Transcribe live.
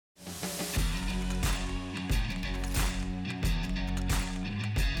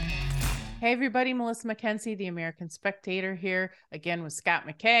Hey everybody, Melissa McKenzie, the American Spectator here again with Scott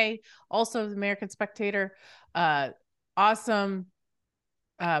McKay, also the American Spectator. Awesome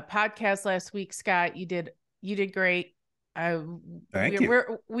podcast last week, Scott. You did great. Thank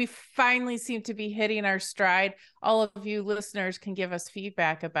you. We finally seem to be hitting our stride. All of you listeners can give us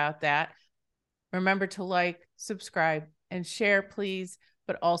feedback about that. Remember to like, subscribe, and share, please,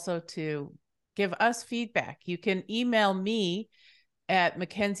 but also to give us feedback. You can email me at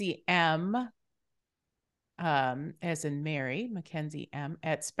Mackenzie M, as in Mary, Mackenzie M,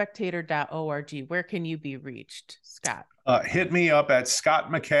 at spectator.org. Where can you be reached, Scott? Hit me up at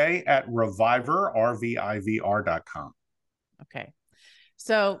Scott McKay at Reviver, RVIVR.com. Okay.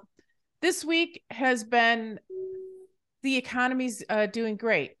 So this week has been, the economy's doing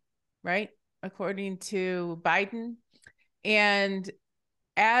great, right? According to Biden. And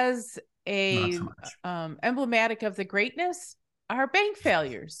as a emblematic of the greatness, our bank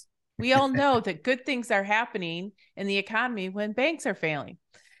failures. We all know that good things are happening in the economy when banks are failing.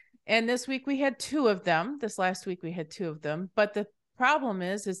 And this week we had two of them. This last week we had two of them. But the problem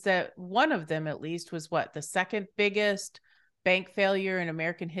is that one of them at least was the second biggest bank failure in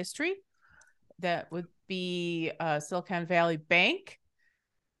American history. That would be Silicon Valley Bank.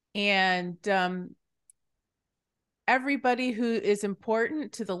 And everybody who is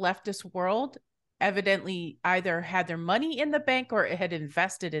important to the leftist world evidently either had their money in the bank or had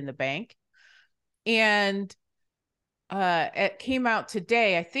invested in the bank. And it came out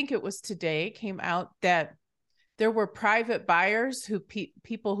today, I think it was today, it came out that there were private buyers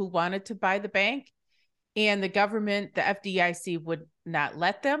people who wanted to buy the bank, and the government, the FDIC, would not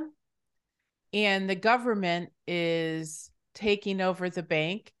let them. And the government is taking over the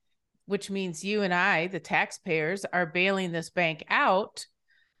bank, which means you and I, the taxpayers, are bailing this bank out.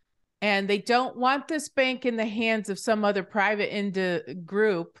 And they don't want this bank in the hands of some other private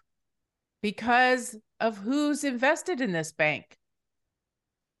group because of who's invested in this bank.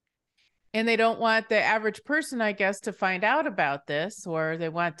 And they don't want the average person, I guess, to find out about this, or they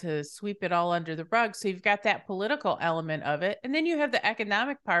want to sweep it all under the rug. So you've got that political element of it. And then you have the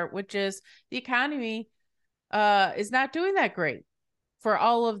economic part, which is the economy is not doing that great for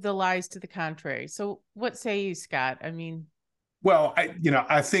all of the lies to the contrary. So what say you, Scott? I mean... Well,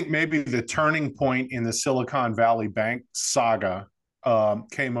 I think maybe the turning point in the Silicon Valley Bank saga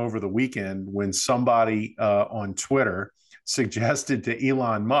came over the weekend when somebody on Twitter suggested to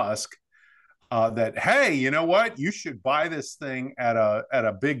Elon Musk that, hey, you know what? You should buy this thing at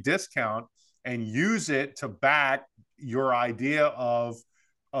a big discount and use it to back your idea of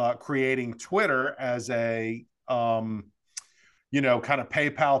creating Twitter as a, kind of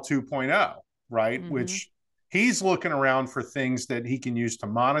PayPal 2.0, right? Mm-hmm. Which he's looking around for things that he can use to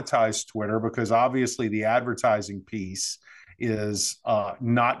monetize Twitter, because obviously the advertising piece is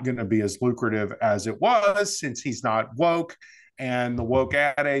not going to be as lucrative as it was, since he's not woke, and the woke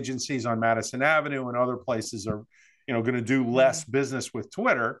ad agencies on Madison Avenue and other places are, going to do less business with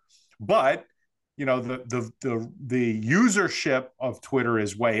Twitter. But the usership of Twitter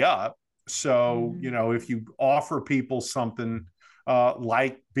is way up. So if you offer people something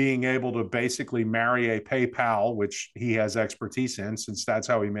like being able to basically marry a PayPal, which he has expertise in, since that's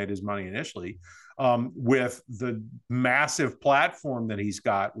how he made his money initially, with the massive platform that he's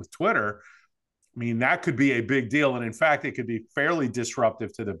got with Twitter, I mean, that could be a big deal. And in fact, it could be fairly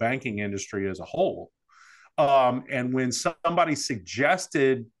disruptive to the banking industry as a whole. And when somebody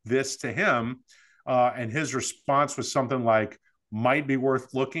suggested this to him, and his response was something like, might be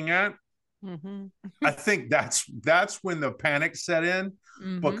worth looking at, I think that's when the panic set in,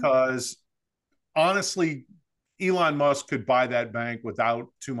 because honestly, Elon Musk could buy that bank without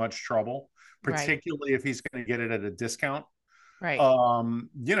too much trouble, particularly if he's going to get it at a discount. Right. And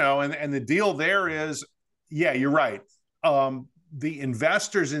the deal there is, yeah, you're right. The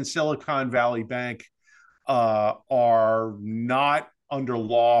investors in Silicon Valley Bank are not under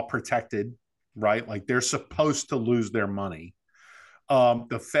law protected, right? Like, they're supposed to lose their money.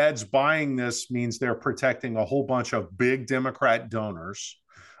 The Fed's buying this means they're protecting a whole bunch of big Democrat donors.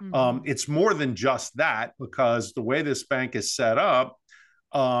 It's more than just that, because the way this bank is set up,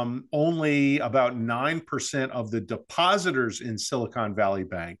 only about 9% of the depositors in Silicon Valley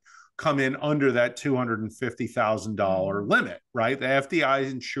Bank come in under that $250,000 limit, right? The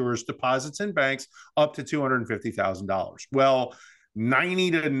FDI insures deposits in banks up to $250,000. Well,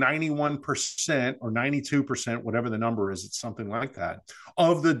 90 to 91% or 92%, whatever the number is, it's something like that,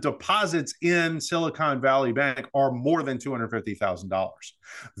 of the deposits in Silicon Valley Bank are more than $250,000.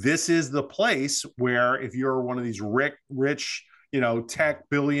 This is the place where, if you're one of these rich, tech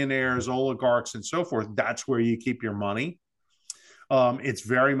billionaires, oligarchs, and so forth, that's where you keep your money. It's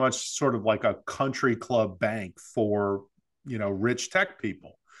very much sort of like a country club bank for, rich tech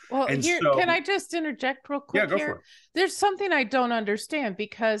people. Well, And here, so, can I just interject real yeah, quick go for here? it. There's something I don't understand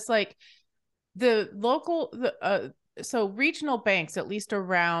because, like, the local, so regional banks, at least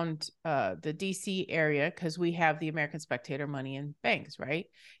around the DC area, because we have the American Spectator money in banks, right?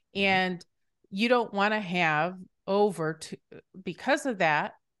 Mhm. And you don't want to have over to, because of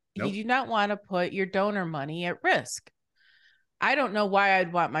that, you Nope. do not want to put your donor money at risk. I don't know why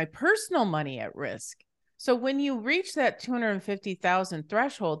I'd want my personal money at risk. So when you reach that 250,000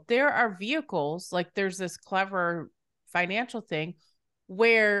 threshold, there are vehicles, like there's this clever financial thing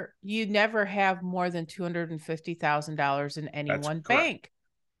where you never have more than $250,000 in any That's one correct. bank,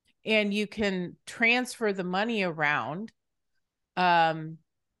 and you can transfer the money around. Um,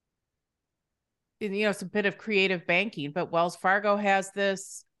 it's a bit of creative banking, but Wells Fargo has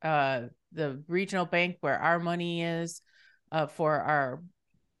this, the regional bank where our money is, for our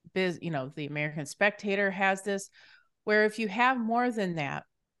the American Spectator has this, where if you have more than that,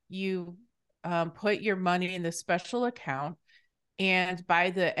 you put your money in the special account, and by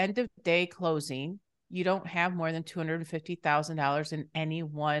the end of day closing, you don't have more than $250,000 in any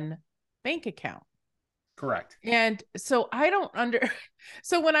one bank account. Correct. And so I don't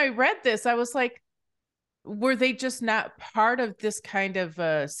so when I read this, I was like, were they just not part of this kind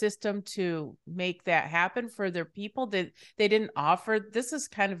of system to make that happen for their people? That they didn't offer? This is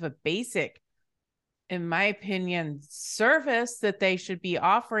kind of a basic, in my opinion, service that they should be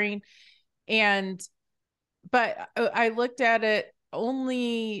offering. And but I looked at it,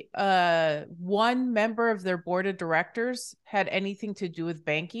 only one member of their board of directors had anything to do with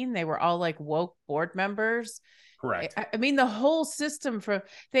banking. They were all like woke board members. Correct. I mean, the whole system, for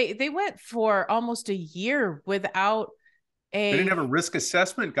they went for almost a year without They didn't a, have a risk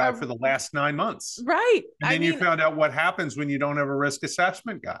assessment guy a for the last 9 months. right. And I then you mean, found out what happens when you don't have a risk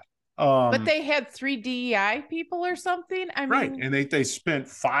assessment guy. but they had 3 DEI people or something. I Right. mean, And they spent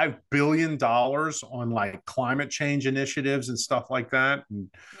 $5 billion on like climate change initiatives and stuff like that. And,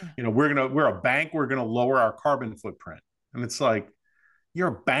 we're a bank, we're going to lower our carbon footprint. And it's like, you're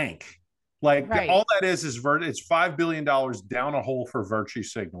a bank. Like right, all that is it's $5 billion down a hole for virtue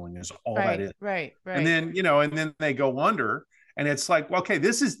signaling is all that right, is. right, And right, then they go under, and it's like, well, okay,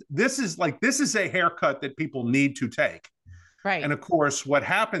 this is a haircut that people need to take. right. And of course, what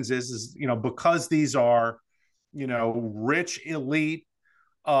happens is because these are, rich elite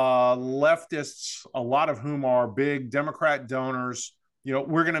leftists, a lot of whom are big Democrat donors,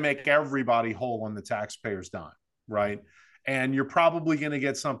 we're going to make everybody whole on the taxpayer's dime, right? And you're probably going to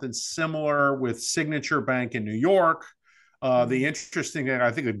get something similar with Signature Bank in New York. The interesting thing,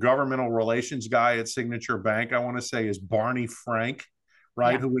 I think the governmental relations guy at Signature Bank, I want to say, is Barney Frank,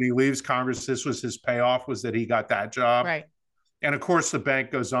 right? Yeah, Who, when he leaves Congress, this was his payoff, was that he got that job. right. And of course, the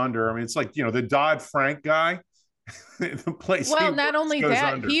bank goes under. I mean, it's like, the Dodd-Frank guy, the place he Well, not works only goes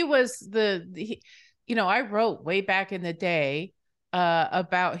that, under. he was I wrote way back in the day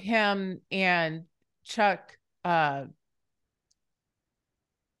about him and Chuck,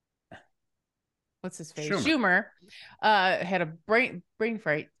 what's his face? Schumer. Schumer, had a brain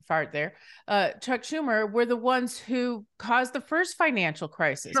fart there. Chuck Schumer were the ones who caused the first financial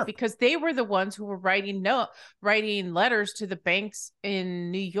crisis, Sure. because they were the ones who were writing letters to the banks in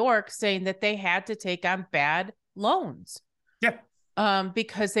New York saying that they had to take on bad loans, Yeah.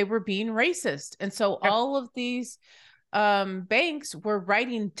 because they were being racist. And so Yeah. all of these banks were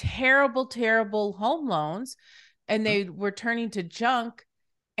writing terrible, terrible home loans, and they were turning to junk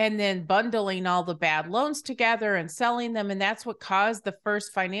and then bundling all the bad loans together and selling them. And that's what caused the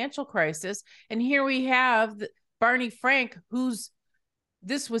first financial crisis. And here we have Barney Frank,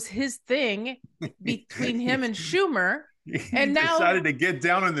 this was his thing between him and Schumer. He And now, decided to get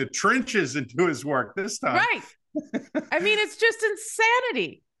down in the trenches and do his work this time. right. I mean, it's just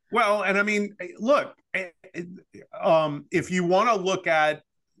insanity. Well, and I mean, look, if you want to look at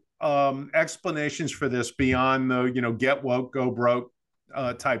explanations for this beyond the, get woke, go broke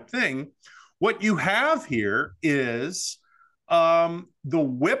type thing, what you have here is the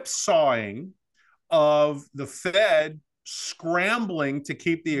whipsawing of the Fed scrambling to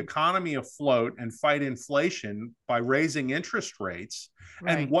keep the economy afloat and fight inflation by raising interest rates,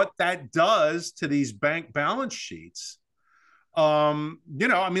 Right. and what that does to these bank balance sheets. I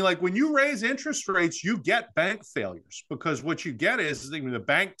mean, like when you raise interest rates, you get bank failures, because what you get is the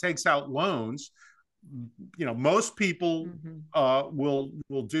bank takes out loans. Most people will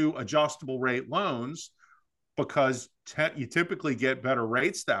do adjustable rate loans because you typically get better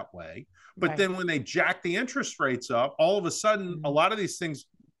rates that way. But Right. then when they jack the interest rates up, all of a sudden, a lot of these things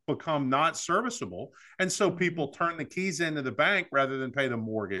become not serviceable. And so people turn the keys into the bank rather than pay the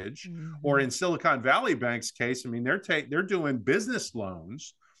mortgage. Or in Silicon Valley Bank's case, I mean, they're doing business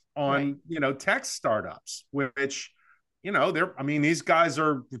loans on, tech startups, which, these guys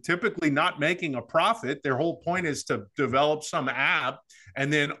are typically not making a profit. Their whole point is to develop some app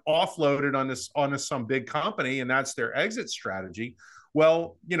and then offload it onto some big company, and that's their exit strategy.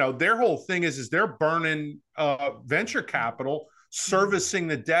 Well, their whole thing is they're burning venture capital servicing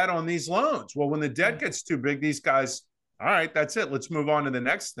the debt on these loans. Well, when the debt gets too big, these guys, all right, that's it. Let's move on to the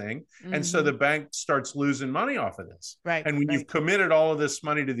next thing. And so the bank starts losing money off of this. Right. And when you've committed all of this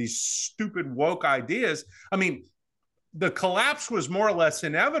money to these stupid woke ideas, I mean, the collapse was more or less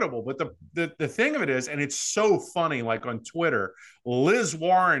inevitable. But the thing of it is, and it's so funny, like on Twitter, Liz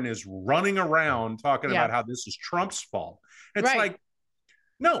Warren is running around talking about how this is Trump's fault. It's like,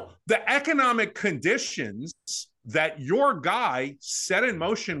 no, the economic conditions that your guy set in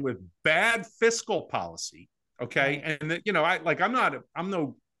motion with bad fiscal policy, okay? And I'm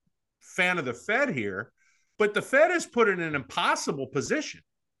no fan of the Fed here, but the Fed has put it in an impossible position,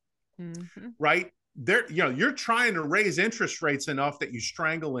 right? You're trying to raise interest rates enough that you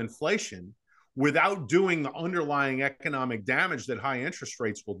strangle inflation without doing the underlying economic damage that high interest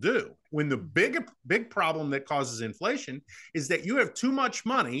rates will do. When the big problem that causes inflation is that you have too much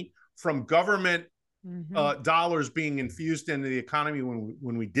money from government dollars being infused into the economy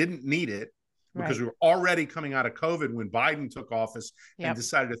when we didn't need it, because we were already coming out of COVID when Biden took office and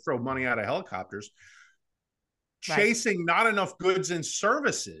decided to throw money out of helicopters. Chasing not enough goods and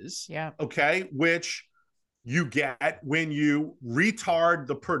services, okay, which you get when you retard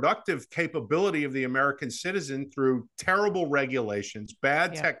the productive capability of the American citizen through terrible regulations,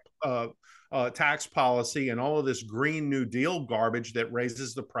 bad tax policy, and all of this Green New Deal garbage that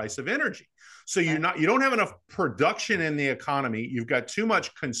raises the price of energy. So you don't have enough production in the economy. You've got too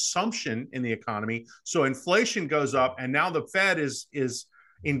much consumption in the economy. So inflation goes up, and now the Fed is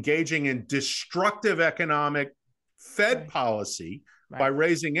engaging in destructive economic Fed policy by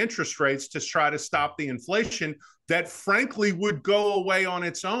raising interest rates to try to stop the inflation that frankly would go away on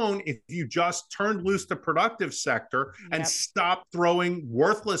its own if you just turned loose the productive sector and stopped throwing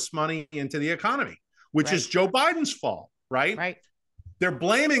worthless money into the economy, which is Joe Biden's fault, right? They're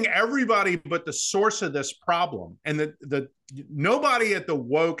blaming everybody but the source of this problem. And the nobody at the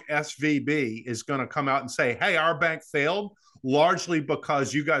woke SVB is going to come out and say, hey, our bank failed largely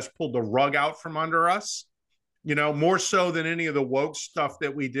because you guys pulled the rug out from under us. More so than any of the woke stuff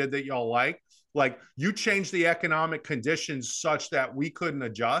that we did that y'all like you changed the economic conditions such that we couldn't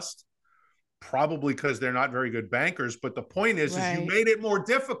adjust, probably because they're not very good bankers. But the point is you made it more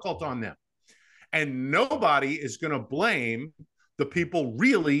difficult on them. And nobody is going to blame the people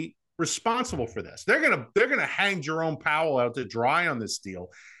really responsible for this. They're going to hang Jerome Powell out to dry on this deal.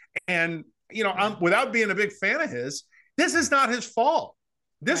 And, without being a big fan of his, this is not his fault.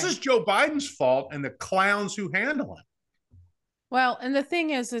 This is Joe Biden's fault and the clowns who handle it. Well, and the thing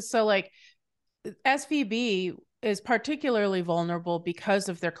is so like SVB is particularly vulnerable because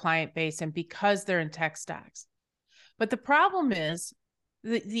of their client base and because they're in tech stocks. But the problem is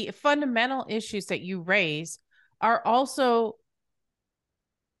the fundamental issues that you raise are also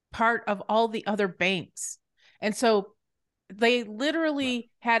part of all the other banks. And so they literally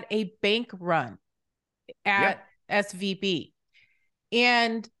had a bank run at SVB.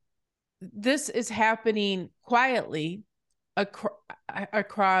 And this is happening quietly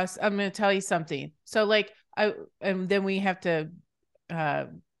across. I'm going to tell you something. So and then we have to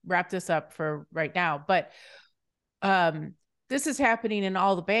wrap this up for right now. But this is happening in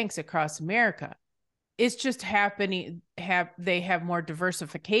all the banks across America. It's just happening. They have more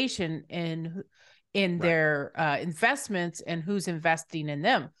diversification in their investments and who's investing in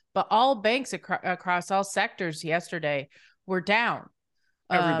them. But all banks across all sectors yesterday were down.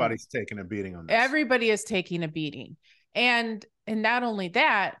 Everybody's taking a beating on this. Everybody is taking a beating. And not only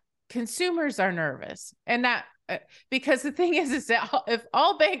that, consumers are nervous. And not because the thing is that if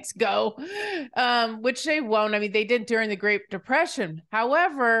all banks go, which they won't, I mean, they did during the Great Depression.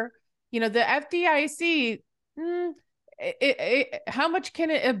 However, the FDIC, how much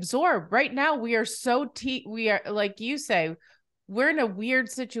can it absorb? Right now, we are we are, like you say, we're in a weird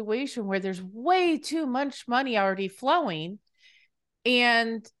situation where there's way too much money already flowing.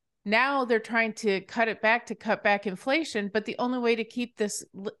 And now they're trying to cut back inflation. But the only way to keep this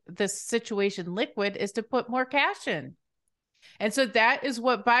situation liquid is to put more cash in. And so that is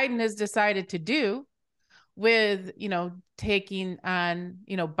what Biden has decided to do with, taking on,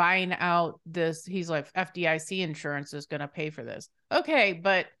 buying out this. He's like, FDIC insurance is going to pay for this. Okay,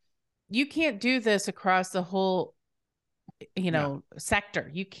 but you can't do this across the whole sector.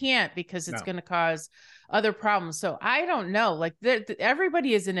 You can't, because it's No. going to cause other problems. So I don't know, like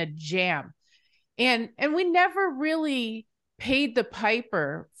everybody is in a jam, and we never really paid the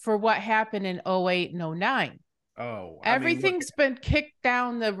piper for what happened in 08 and 09. Oh, Everything's been kicked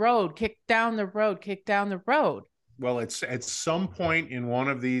down the road. Well, it's at some point in one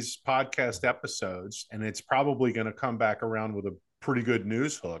of these podcast episodes, and it's probably going to come back around with a pretty good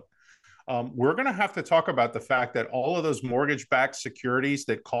news hook. We're going to have to talk about the fact that all of those mortgage-backed securities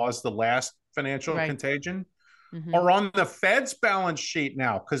that caused the last financial contagion are on the Fed's balance sheet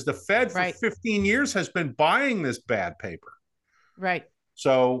now, because the Fed for 15 years has been buying this bad paper. Right.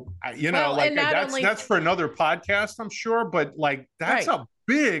 So, that's for another podcast, I'm sure. But like, that's a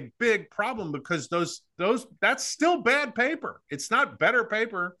big, big problem, because that's still bad paper. It's not better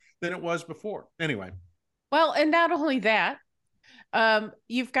paper than it was before. Anyway. Well, and not only that,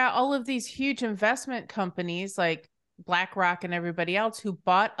 you've got all of these huge investment companies like BlackRock and everybody else who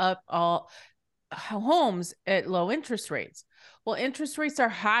bought up all homes at low interest rates. Well, interest rates are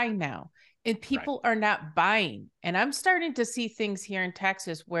high now, and people are not buying. And I'm starting to see things here in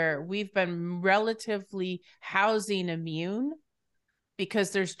Texas where we've been relatively housing immune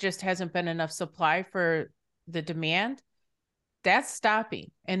because there's just hasn't been enough supply for the demand. That's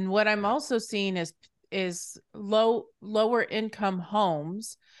stopping. And what I'm also seeing is lower income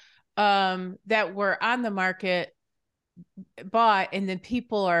homes that were on the market bought, and then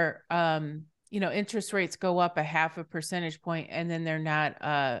people are interest rates go up a 0.5 percentage point, and then they're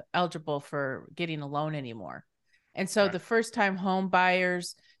not eligible for getting a loan anymore. And so the first time home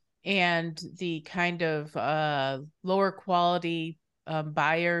buyers and the kind of lower quality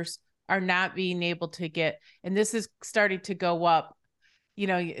buyers are not being able to get, and this is starting to go up.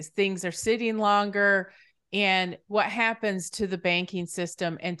 Things are sitting longer. And what happens to the banking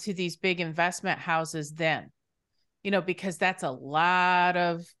system and to these big investment houses then? Because that's a lot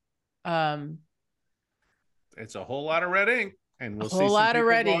of it's a whole lot of red ink, and we'll see some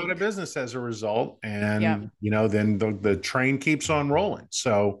people go out of business as a result. And then the train keeps on rolling.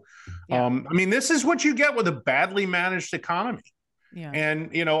 So this is what you get with a badly managed economy.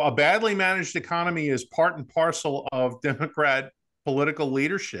 And a badly managed economy is part and parcel of Democrat political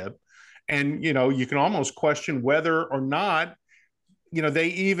leadership. And you can almost question whether or not they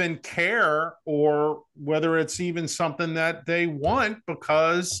even care, or whether it's even something that they want,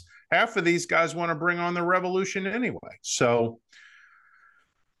 because half of these guys want to bring on the revolution anyway. So,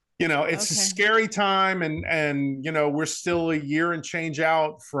 it's a scary time, and we're still a year and change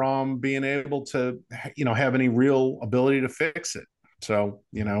out from being able to, have any real ability to fix it. So,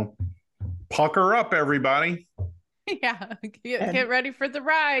 pucker up, everybody. Yeah, get ready for the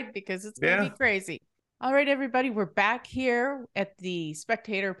ride, because it's going to be crazy. All right, everybody, we're back here at the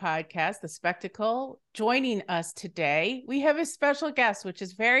Spectator Podcast, The Spectacle. Joining us today, we have a special guest, which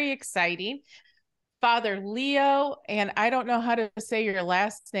is very exciting. Father Leo, and I don't know how to say your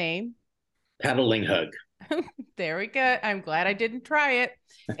last name. Paddling Hug. There we go. I'm glad I didn't try it.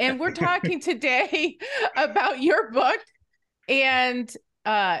 And we're talking today about your book. And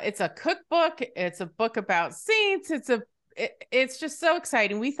it's a cookbook. It's a book about saints. It's just so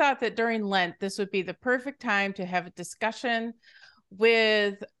exciting. We thought that during Lent, this would be the perfect time to have a discussion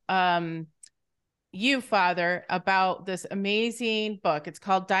with you, Father, about this amazing book. It's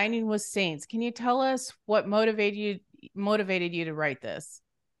called Dining with Saints. Can you tell us what motivated you to write this?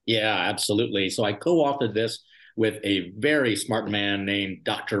 Yeah, absolutely. So I co-authored this with a very smart man named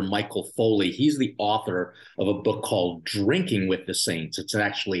Dr. Michael Foley. He's the author of a book called Drinking with the Saints. It's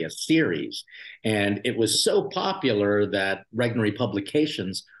actually a series. And it was so popular that Regnery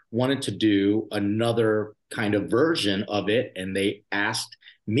Publications wanted to do another kind of version of it. And they asked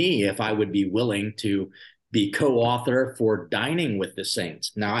me if I would be willing to be co-author for Dining with the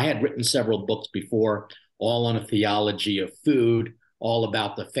Saints. Now, I had written several books before, all on a theology of food, all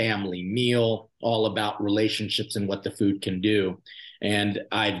about the family meal, all about relationships and what the food can do. And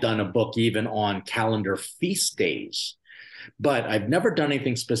I've done a book even on calendar feast days, but I've never done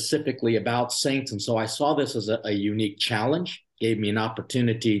anything specifically about saints. And so I saw this as a unique challenge, gave me an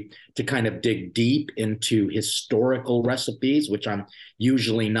opportunity to kind of dig deep into historical recipes, which I'm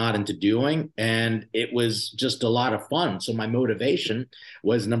usually not into doing. And it was just a lot of fun. So my motivation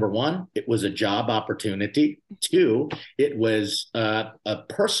was, number one, it was a job opportunity. Two, it was a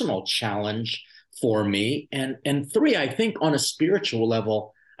personal challenge for me. And three, I think on a spiritual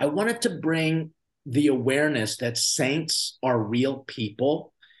level, I wanted to bring the awareness that saints are real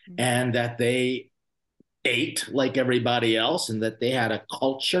people and that they ate like everybody else, and that they had a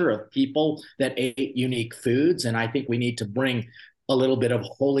culture of people that ate unique foods. And I think we need to bring a little bit of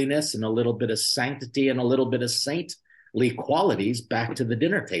holiness and a little bit of sanctity and a little bit of saint qualities back to the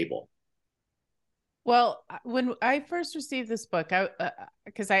dinner table. Well, when I first received this book,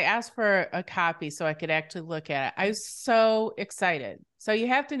 because I asked for a copy so I could actually look at it, I was so excited. So you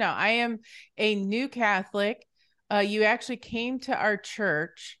have to know, I am a new Catholic. You actually came to our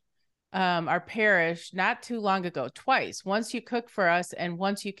church, our parish, not too long ago, twice. Once you cooked for us, and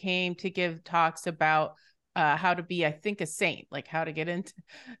once you came to give talks about how to be, I think, a saint, like how to get into.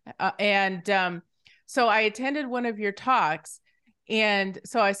 So I attended one of your talks. And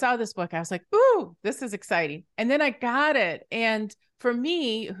so I saw this book. I was like, ooh, this is exciting. And then I got it. And for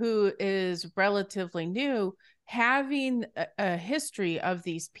me, who is relatively new, having a history of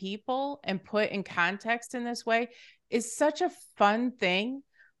these people and put in context in this way is such a fun thing.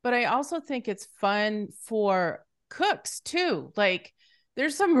 But I also think it's fun for cooks too. Like,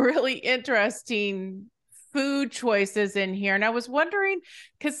 there's some really interesting food choices in here. And I was wondering,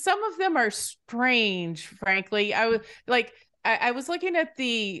 because some of them are strange, frankly. I was looking at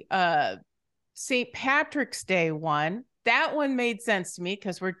the St. Patrick's Day one. That one made sense to me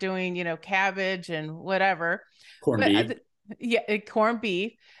because we're doing, cabbage and whatever. Corned beef. Corned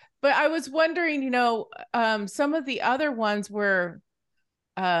beef. But I was wondering, some of the other ones were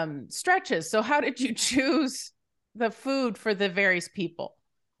stretches. So how did you choose the food for the various people?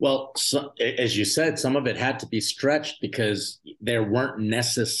 Well, as you said, some of it had to be stretched because there weren't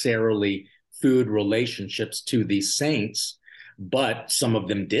necessarily food relationships to these saints, but some of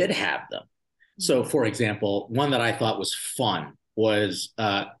them did have them. So, for example, one that I thought was fun was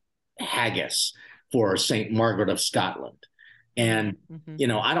haggis for St. Margaret of Scotland. And,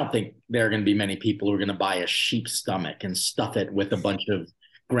 I don't think there are going to be many people who are going to buy a sheep's stomach and stuff it with a bunch of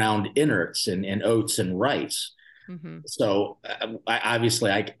ground innards and oats and rice. So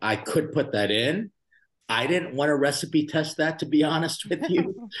I could put that in. I didn't want to recipe test that, to be honest with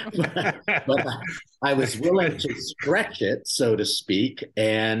you, but I was willing to stretch it, so to speak,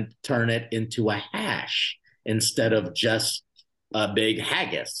 and turn it into a hash instead of just a big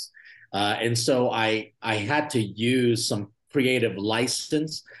haggis. And so I had to use some creative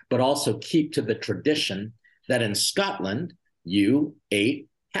license, but also keep to the tradition that in Scotland, you ate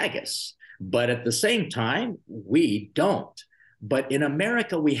haggis. But at the same time, we don't. But in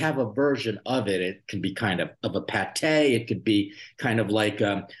America, we have a version of it. It can be kind of a pate. It could be kind of like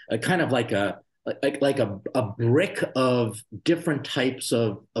a brick of different types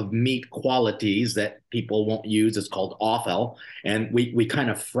of meat qualities that people won't use. It's called offal, and we kind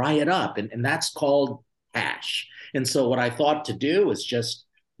of fry it up, and that's called hash. And so what I thought to do is just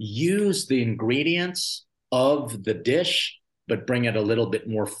use the ingredients of the dish, but bring it a little bit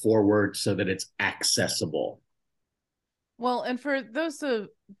more forward so that it's accessible. Well, and for those of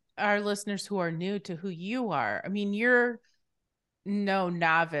our listeners who are new to who you are, I mean, you're no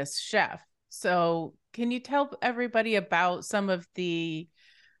novice chef. So can you tell everybody about some of the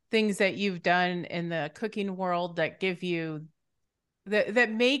things that you've done in the cooking world that give you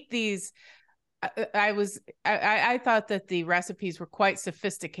that make these? I thought that the recipes were quite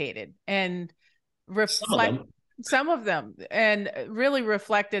sophisticated and reflect some of them and really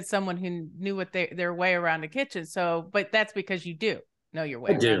reflected someone who knew what their way around the kitchen. So, but that's because you do know your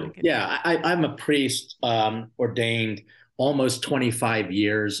way around the kitchen. Yeah, I'm a priest, ordained almost 25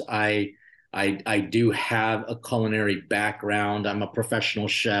 years. I do have a culinary background. I'm a professional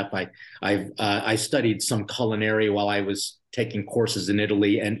chef. I studied some culinary while I was taking courses in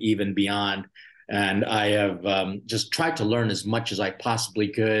Italy and even beyond. And I have just tried to learn as much as I possibly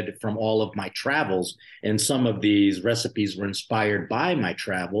could from all of my travels. And some of these recipes were inspired by my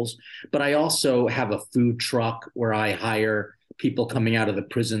travels. But I also have a food truck where I hire people coming out of the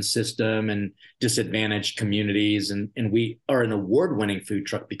prison system and disadvantaged communities. And we are an award-winning food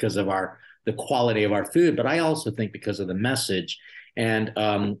truck because of the quality of our food, but I also think because of the message. And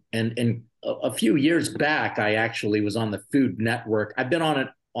a few years back, I actually was on the Food Network. I've been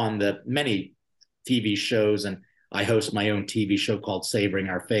on the many TV shows, and I host my own TV show called Savoring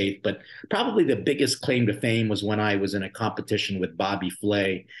Our Faith. But probably the biggest claim to fame was when I was in a competition with Bobby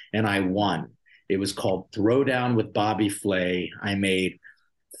Flay, and I won. It was called Throwdown with Bobby Flay. I made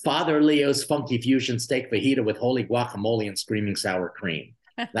Father Leo's Funky Fusion Steak Fajita with holy guacamole and screaming sour cream.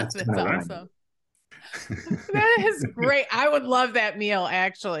 That's awesome. That is great. I would love that meal,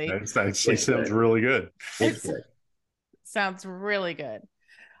 actually. That actually sounds really good. Sounds really good.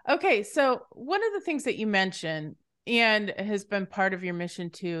 Okay, so one of the things that you mentioned and has been part of your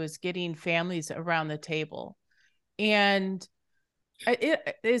mission too is getting families around the table. And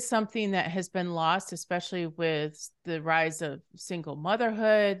it is something that has been lost, especially with the rise of single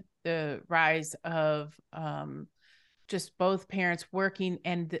motherhood, the rise of just both parents working,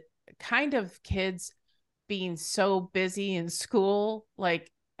 and the kind of kids being so busy in school. Like,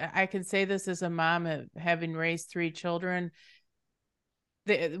 I can say this as a mom of having raised 3 children.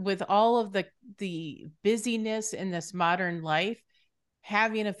 With all of the busyness in this modern life,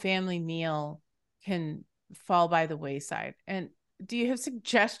 having a family meal can fall by the wayside. And do you have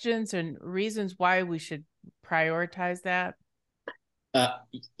suggestions and reasons why we should prioritize that?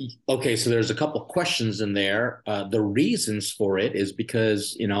 Okay, so there's a couple questions in there. The reasons for it is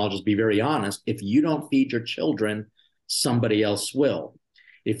because, I'll just be very honest. If you don't feed your children, somebody else will.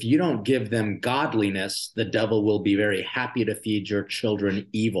 If you don't give them godliness, the devil will be very happy to feed your children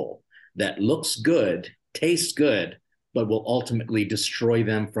evil that looks good, tastes good, but will ultimately destroy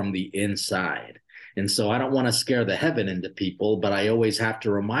them from the inside. And so I don't want to scare the heaven into people, but I always have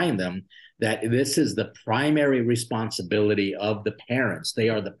to remind them that this is the primary responsibility of the parents. They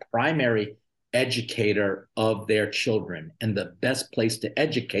are the primary educator of their children. And the best place to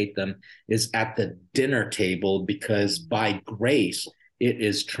educate them is at the dinner table, because by grace, it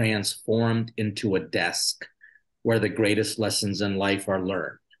is transformed into a desk where the greatest lessons in life are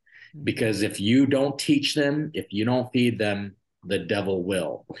learned. Because if you don't teach them, if you don't feed them, the devil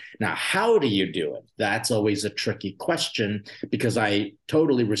will. Now, how do you do it? That's always a tricky question, because I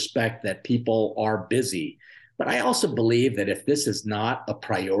totally respect that people are busy. But I also believe that if this is not a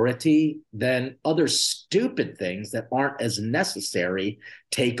priority, then other stupid things that aren't as necessary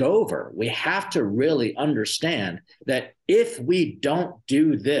take over. We have to really understand that if we don't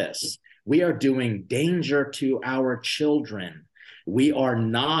do this, we are doing danger to our children. We are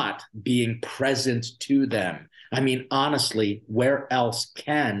not being present to them. I mean, honestly, where else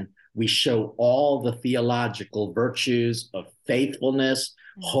can we show all the theological virtues of faithfulness,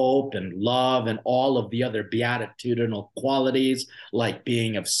 hope, and love, and all of the other beatitudinal qualities, like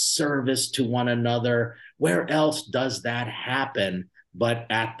being of service to one another? Where else does that happen but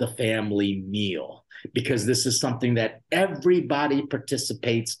at the family meal? Because this is something that everybody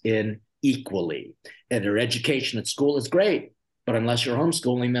participates in equally. And their education at school is great, but unless you're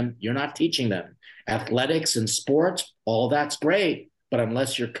homeschooling them, you're not teaching them. Athletics and sports, all that's great, but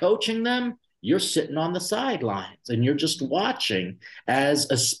unless you're coaching them, you're sitting on the sidelines and you're just watching as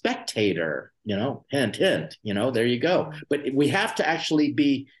a spectator, hint, hint, there you go. But we have to actually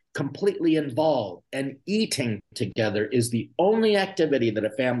be completely involved, and eating together is the only activity that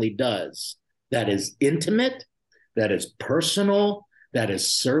a family does that is intimate, that is personal, that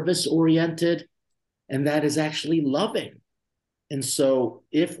is service-oriented, and that is actually loving. And so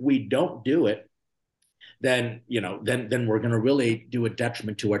if we don't do it, then we're going to really do a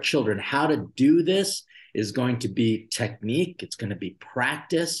detriment to our children. How to do this is going to be technique. It's going to be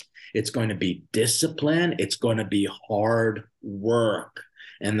practice. It's going to be discipline. It's going to be hard work.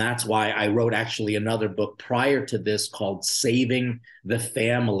 And that's why I wrote actually another book prior to this called Saving the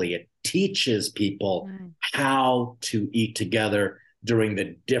Family. It teaches people how to eat together during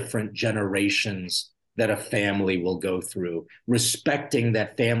the different generations that a family will go through, respecting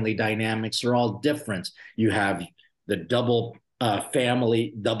that family dynamics are all different. You have the double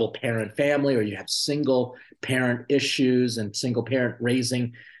parent family, or you have single parent issues and single parent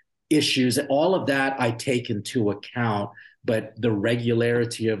raising issues. All of that I take into account, but the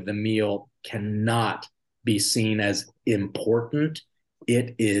regularity of the meal cannot be seen as important.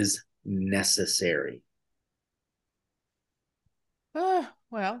 It is necessary.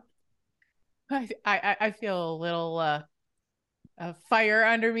 Well, I feel a little fire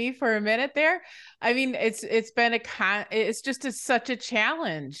under me for a minute there. I mean, it's been it's just such a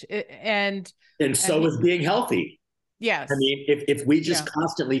challenge, and so is being healthy. Yes. I mean, if we just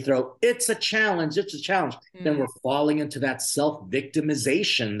constantly throw, it's a challenge, then we're falling into that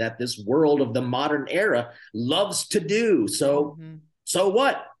self-victimization that this world of the modern era loves to do. So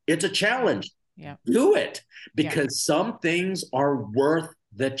what? It's a challenge. Yeah. Do it, because some things are worth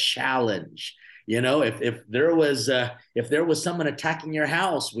the challenge. If there was someone attacking your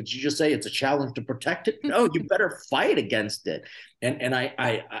house, would you just say it's a challenge to protect it? No, you better fight against it. And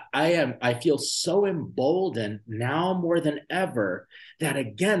I feel so emboldened now more than ever that,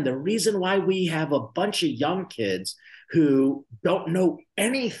 again, the reason why we have a bunch of young kids who don't know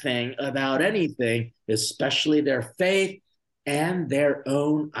anything about anything, especially their faith and their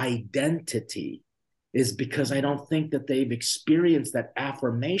own identity, is because I don't think that they've experienced that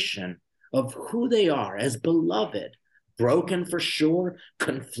affirmation of who they are as beloved, broken for sure,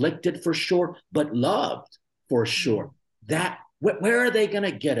 conflicted for sure, but loved for sure. Where are they going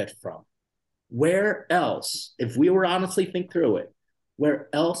to get it from? Where else, if we were honestly think through it, where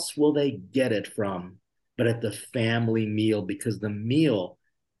else will they get it from but at the family meal? Because the meal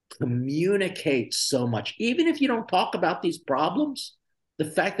communicates so much. Even if you don't talk about these problems, the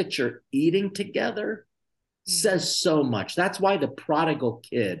fact that you're eating together says so much. That's why the prodigal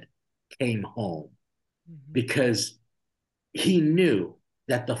kid came home, because he knew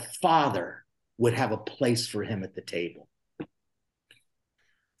that the father would have a place for him at the table.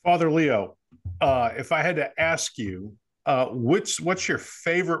 Father Leo, if I had to ask you, what's your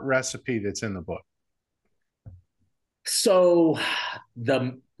favorite recipe that's in the book? So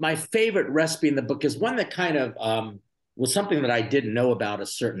my favorite recipe in the book is one that kind of was something that I didn't know about a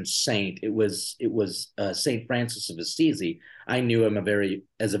certain saint. It was Saint Francis of Assisi. I knew him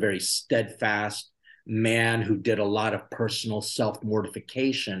as a very steadfast man who did a lot of personal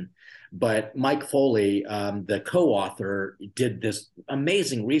self-mortification. But Mike Foley, the co-author, did this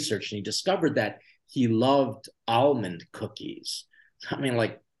amazing research, and he discovered that he loved almond cookies. I mean,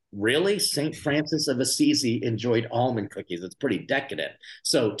 like, really? St. Francis of Assisi enjoyed almond cookies. It's pretty decadent.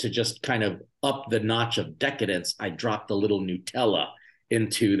 So to just kind of up the notch of decadence, I dropped a little Nutella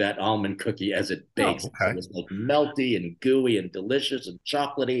into that almond cookie as it bakes. Oh, okay. It was like melty and gooey and delicious and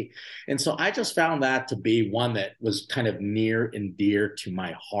chocolatey. And so I just found that to be one that was kind of near and dear to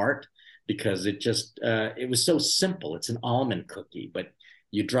my heart, because it was so simple. It's an almond cookie, but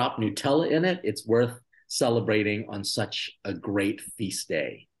you drop Nutella in it, it's worth celebrating on such a great feast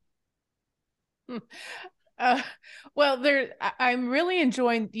day. Well, I'm really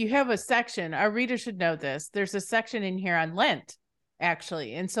enjoying, you have a section, our readers should know this. There's a section in here on Lent,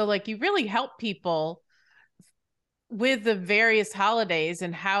 actually. And so like you really help people with the various holidays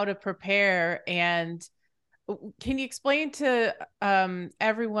and how to prepare. And can you explain to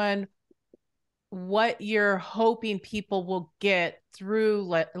everyone what you're hoping people will get through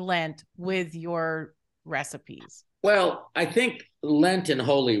Lent with your recipes? Well, I think Lent and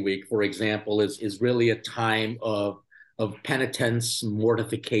Holy Week, for example, is really a time of penitence,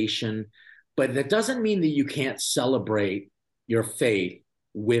 mortification, but that doesn't mean that you can't celebrate your faith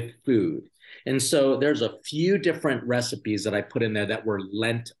with food. And so there's a few different recipes that I put in there that were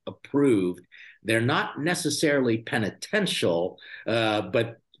Lent approved. They're not necessarily penitential,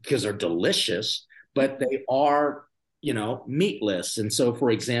 but because they're delicious, but they are, meatless. And so, for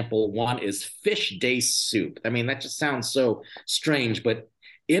example, one is fish day soup. I mean, that just sounds so strange, but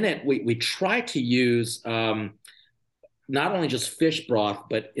in it, we try to use not only just fish broth,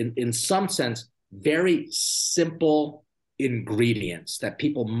 but in some sense, very simple ingredients that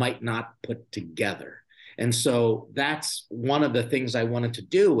people might not put together. And so that's one of the things I wanted to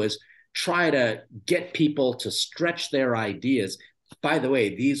do, was try to get people to stretch their ideas. By the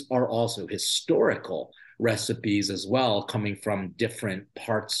way, these are also historical recipes as well, coming from different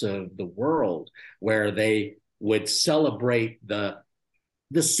parts of the world where they would celebrate the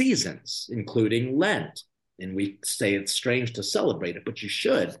seasons, including Lent. And we say it's strange to celebrate it, but you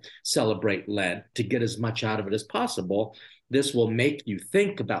should celebrate Lent to get as much out of it as possible. This will make you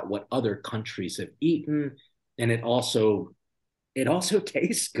think about what other countries have eaten, and it also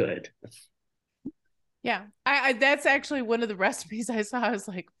tastes good. Yeah, I that's actually one of the recipes I saw. I was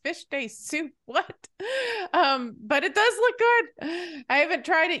like, fish day soup, what? But it does look good. I haven't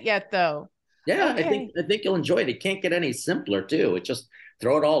tried it yet, though. Yeah, Okay. I think you'll enjoy it. It can't get any simpler, too. It just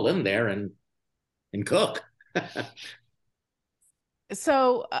throw it all in there and cook.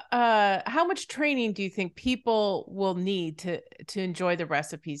 So, how much training do you think people will need to enjoy the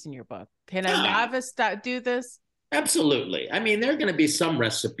recipes in your book? Can a novice do this? Absolutely. I mean, there are going to be some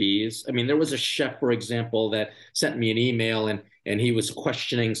recipes. I mean, there was a chef, for example, that sent me an email, and he was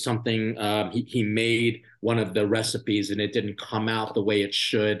questioning something. He made one of the recipes and it didn't come out the way it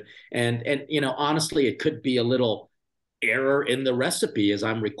should. And honestly, it could be a little error in the recipe. As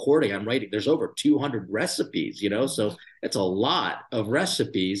I'm writing, there's over 200 recipes, so it's a lot of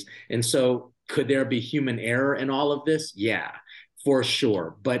recipes. And so could there be human error in all of this? Yeah, for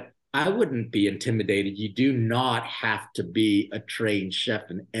sure. But I wouldn't be intimidated. You do not have to be a trained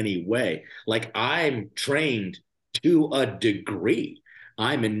chef in any way. Like, I'm trained to a degree.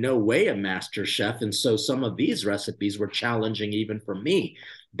 I'm in no way a master chef. And so some of these recipes were challenging even for me.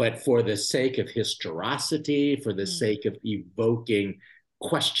 But for the sake of historicity, for the sake of evoking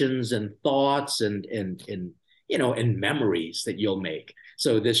questions and thoughts and memories that you'll make.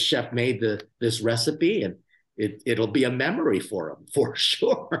 So this chef made this recipe, and it'll be a memory for him for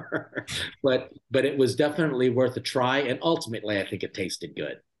sure. but it was definitely worth a try, and ultimately I think it tasted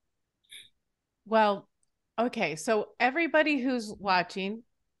good. Well, okay, so everybody who's watching,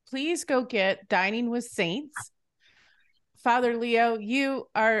 please go get Dining with Saints. Father Leo, you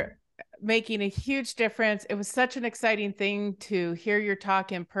are making a huge difference. It was such an exciting thing to hear your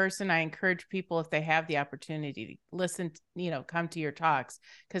talk in person. I encourage people, if they have the opportunity, to listen, come to your talks,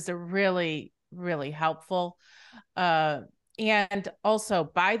 because they're really, really helpful. And also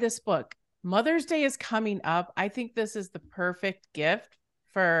buy this book. Mother's Day is coming up. I think this is the perfect gift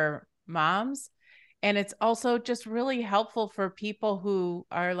for moms. And it's also just really helpful for people who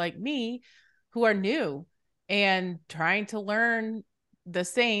are like me, who are new and trying to learn the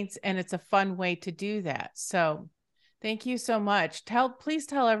saints. And it's a fun way to do that. So thank you so much. Please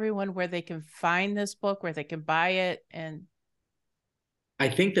tell everyone where they can find this book, where they can buy it. And I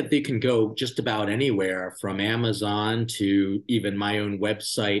think that they can go just about anywhere, from Amazon to even my own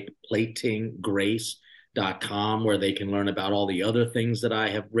website, platinggrace.com, where they can learn about all the other things that I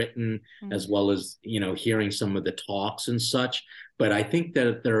have written, as well as, hearing some of the talks and such. But I think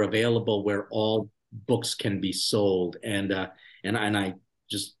that they're available where all books can be sold. And I'm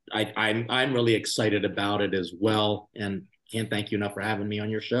really excited about it as well. And can't thank you enough for having me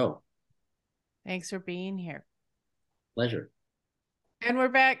on your show. Thanks for being here. Pleasure. And we're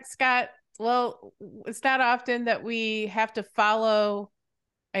back, Scott. Well, it's not often that we have to follow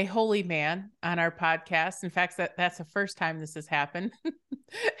a holy man on our podcast. In fact, that's the first time this has happened.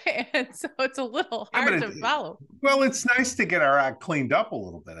 And so it's a little hard to follow. Well, it's nice to get our act cleaned up a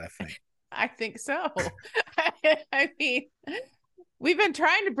little bit, I think. I think so. I mean, we've been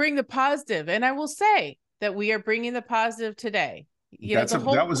trying to bring the positive, and I will say that we are bringing the positive today.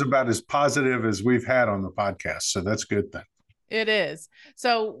 That was about as positive as we've had on the podcast. So that's good then. It is.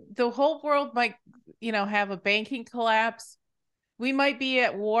 So the whole world might, have a banking collapse. We might be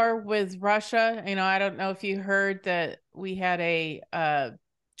at war with Russia. I don't know if you heard that we had a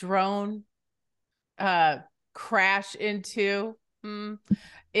drone crash into a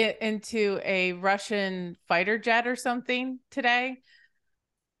Russian fighter jet or something today.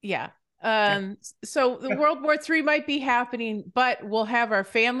 Yeah. So the World War III might be happening, but we'll have our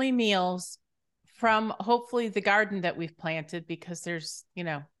family meals from hopefully the garden that we've planted, because there's,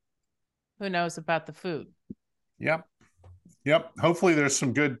 who knows about the food. Yep. Hopefully there's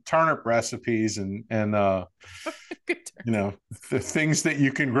some good turnip recipes and the things that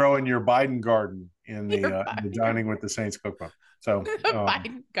you can grow in your Biden garden in the Dining with the Saints cookbook. So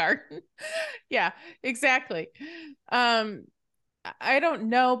Biden garden. Yeah, exactly. I don't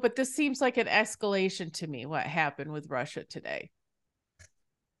know, but this seems like an escalation to me, what happened with Russia today.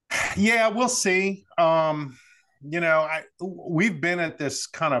 Yeah, we'll see. We've been at this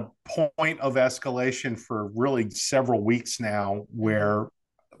kind of point of escalation for really several weeks now, where,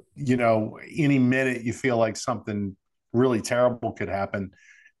 any minute you feel like something really terrible could happen.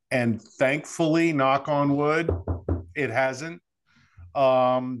 And thankfully, knock on wood, it hasn't.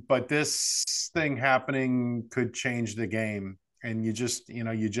 But this thing happening could change the game. And you just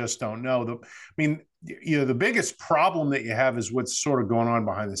don't know. The biggest problem that you have is what's sort of going on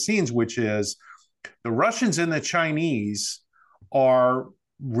behind the scenes, which is the Russians and the Chinese are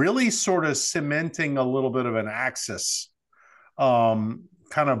really sort of cementing a little bit of an axis, kind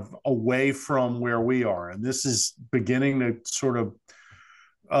of away from where we are. And this is beginning to sort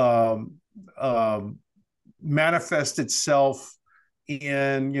of manifest itself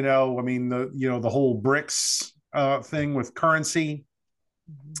in, the whole BRICS thing with currency.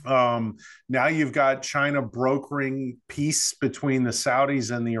 Now you've got China brokering peace between the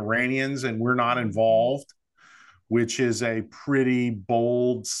Saudis and the Iranians, and we're not involved, which is a pretty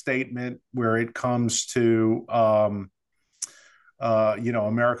bold statement where it comes to,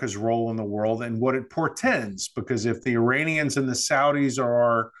 America's role in the world and what it portends. Because if the Iranians and the Saudis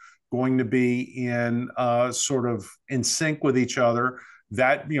are going to be in sort of in sync with each other,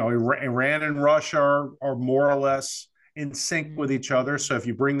 that, Iran and Russia are more or less in sync with each other. So if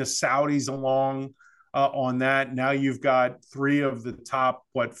you bring the Saudis along on that, now you've got 3 of the top,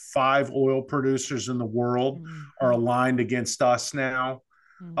 5 oil producers in the world are aligned against us now.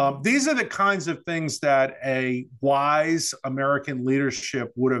 These are the kinds of things that a wise American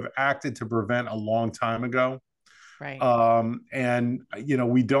leadership would have acted to prevent a long time ago. Right.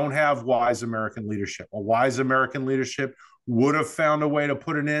 We don't have wise American leadership. A wise American leadership would have found a way to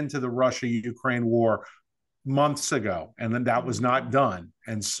put an end to the Russia-Ukraine war months ago, and then that was not done.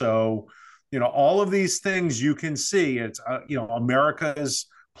 And so, all of these things you can see, it's America's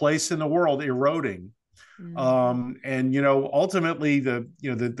place in the world eroding. And ultimately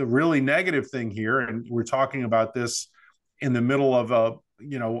the really negative thing here, and we're talking about this in the middle of a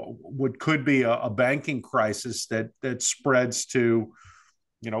what could be a banking crisis that spreads to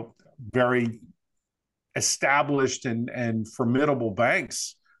very established and formidable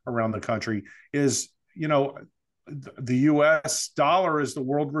banks around the country, is the US dollar is the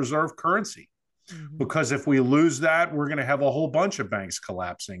world reserve currency. Because if we lose that, we're going to have a whole bunch of banks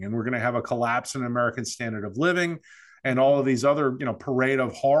collapsing, and we're going to have a collapse in American standard of living, and all of these other parade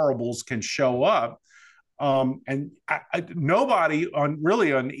of horribles can show up. And nobody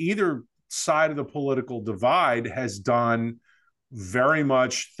on either side of the political divide has done very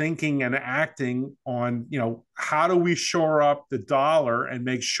much thinking and acting on, how do we shore up the dollar and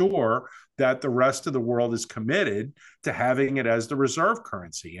make sure that the rest of the world is committed to having it as the reserve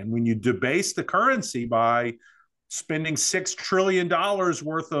currency. And when you debase the currency by spending $6 trillion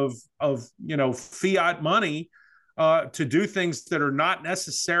worth of fiat money to do things that are not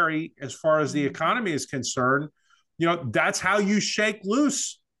necessary as far as the economy is concerned, that's how you shake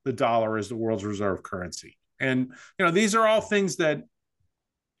loose the dollar as the world's reserve currency. And these are all things that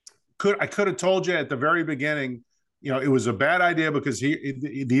I could have told you at the very beginning. It was a bad idea because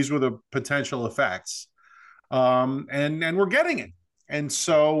these were the potential effects, and we're getting it. And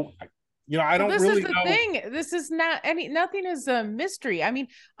so, I don't really know. This is the thing. This is not nothing is a mystery. I mean,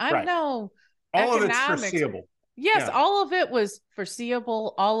 I know all of it's foreseeable. Yes, all of it was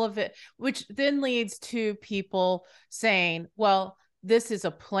foreseeable. All of it, which then leads to people saying, "Well, this is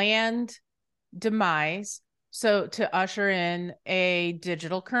a planned demise." So to usher in a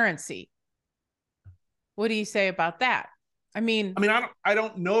digital currency. What do you say about that? I mean, I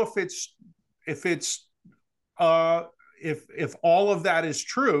don't know if all of that is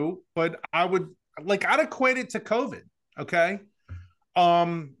true, but I'd equate it to COVID. Okay.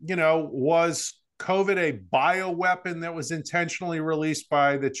 Was COVID a bioweapon that was intentionally released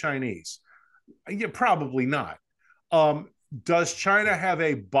by the Chinese? Yeah, probably not. Does China have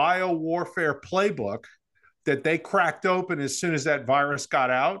a biowarfare playbook that they cracked open as soon as that virus got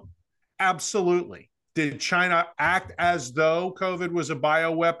out? Absolutely. Did China act as though COVID was a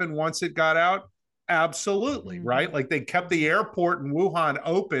bioweapon once it got out? Absolutely, right? Like they kept the airport in Wuhan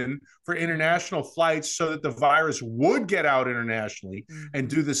open for international flights so that the virus would get out internationally and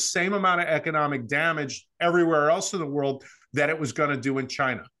do the same amount of economic damage everywhere else in the world that it was going to do in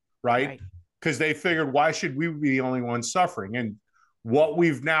China, right? Because they figured, why should we be the only ones suffering? And what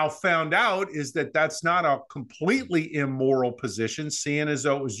we've now found out is that that's not a completely immoral position, seeing as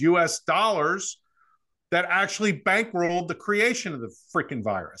though it was US dollars that actually bankrolled the creation of the freaking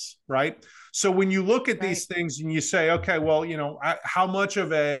virus, right? So when you look at these things and you say, okay, well, how much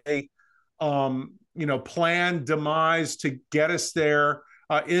of a, planned demise to get us there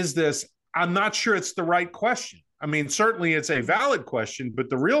is this? I'm not sure it's the right question. I mean, certainly it's a valid question, but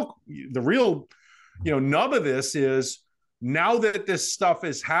the real, nub of this is, now that this stuff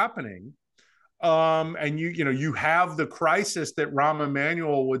is happening, and you have the crisis that Rahm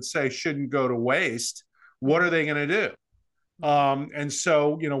Emanuel would say shouldn't go to waste, what are they going to do? And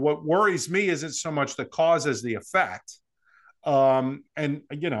so, what worries me isn't so much the cause as the effect.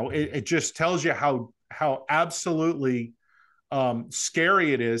 It just tells you how absolutely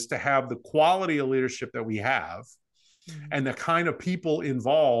scary it is to have the quality of leadership that we have and the kind of people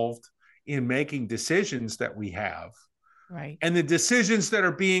involved in making decisions that we have. Right. And the decisions that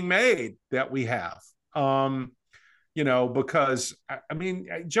are being made that we have, because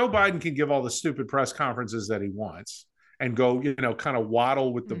Joe Biden can give all the stupid press conferences that he wants and go, kind of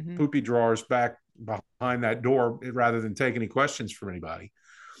waddle with the poopy drawers back behind that door rather than take any questions from anybody.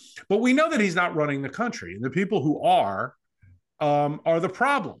 But we know that he's not running the country, and the people who are the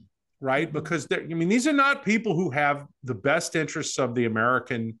problem, right? Because these are not people who have the best interests of the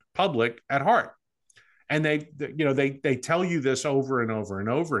American public at heart. And they tell you this over and over and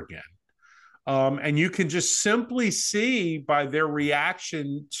over again. And you can just simply see by their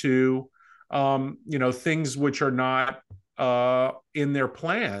reaction to, things which are not in their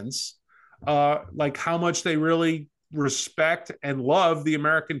plans, like how much they really respect and love the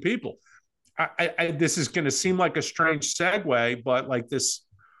American people. This is going to seem like a strange segue, but like this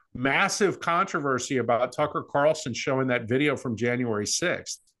massive controversy about Tucker Carlson showing that video from January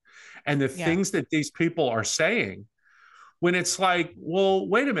 6th. And the things that these people are saying, when it's like, well,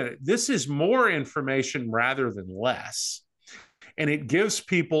 wait a minute, this is more information rather than less. And it gives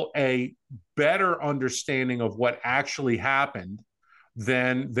people a better understanding of what actually happened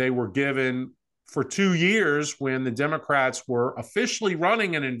than they were given for 2 years when the Democrats were officially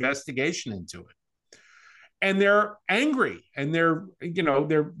running an investigation into it. And they're angry, and they're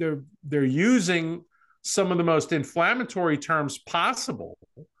using some of the most inflammatory terms possible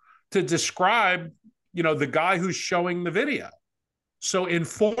to describe, the guy who's showing the video. So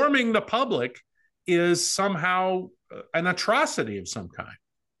informing the public is somehow an atrocity of some kind.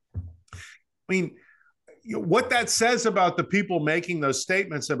 I mean, what that says about the people making those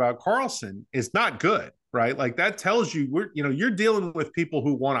statements about Carlson is not good, right? Like that tells you you're dealing with people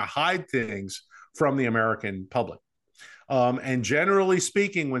who want to hide things from the American public. And generally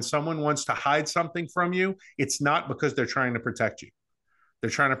speaking, when someone wants to hide something from you, it's not because they're trying to protect you. They're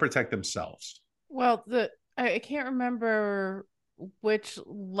trying to protect themselves. Well, I can't remember which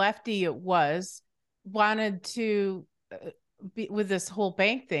lefty it was, wanted to be with this whole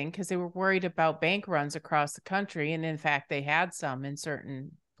bank thing because they were worried about bank runs across the country. And in fact, they had some in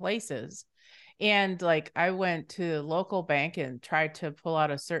certain places. And like I went to the local bank and tried to pull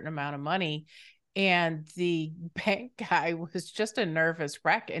out a certain amount of money. And the bank guy was just a nervous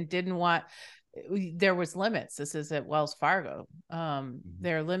wreck and didn't want, there was limits. This is at Wells Fargo.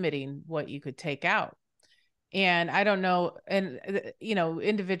 They're limiting what you could take out. And I don't know. And,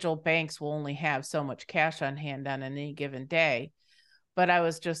 individual banks will only have so much cash on hand on any given day. But I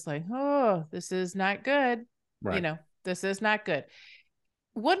was just like, oh, this is not good. Right. This is not good.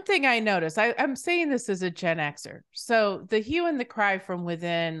 One thing I noticed, I'm saying this as a Gen Xer. So the hue and the cry from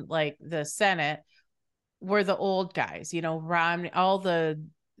within, like the Senate, were the old guys, Romney, all the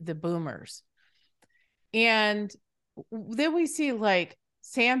boomers. And then we see like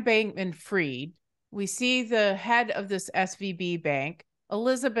Sam Bankman-Fried. We see the head of this SVB bank,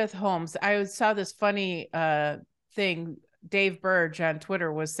 Elizabeth Holmes. I saw this funny thing. Dave Burge on Twitter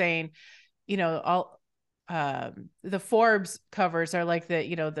was saying, all the Forbes covers are like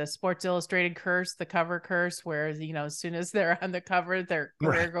the Sports Illustrated curse, the cover curse, where, as soon as they're on the cover, their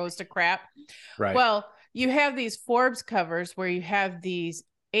career goes to crap. Right. Well, you have these Forbes covers where you have these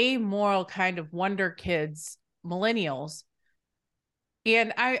amoral kind of wonder kids, millennials.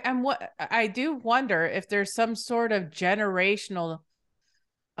 And I do wonder if there's some sort of generational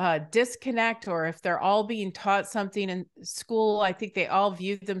disconnect, or if they're all being taught something in school. I think they all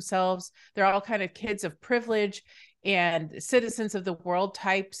view themselves, they're all kind of kids of privilege and citizens of the world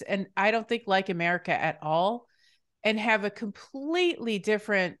types. And I don't think like America at all, and have a completely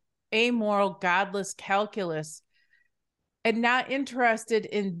different amoral, godless calculus, and not interested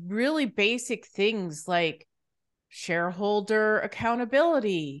in really basic things like shareholder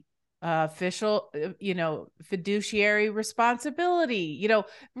accountability, official, fiduciary responsibility,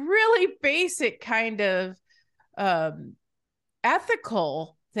 really basic kind of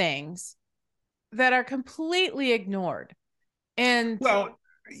ethical things that are completely ignored. And well,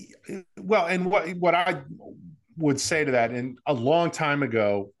 and what I would say to that, and a long time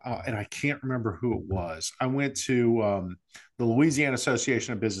ago, and I can't remember who it was, I went to the Louisiana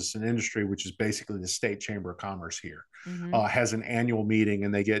Association of Business and Industry, which is basically the state chamber of commerce here, has an annual meeting,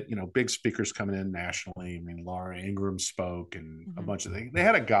 and they get big speakers coming in nationally. I mean, Laura Ingraham spoke, and a bunch of things. They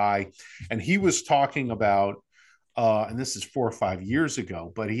had a guy, and he was talking about, and this is 4 or 5 years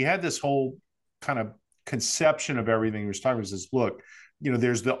ago, but he had this whole kind of conception of everything. He was talking about, he says, look,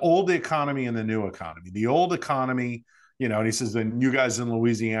 there's the old economy and the new economy. The old economy, and he says, and you guys in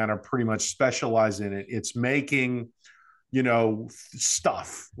Louisiana pretty much specialize in it. It's making,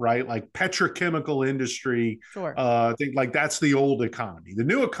 stuff, right? Like petrochemical industry. Sure. Think like that's the old economy. The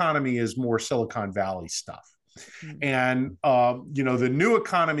new economy is more Silicon Valley stuff. And, the new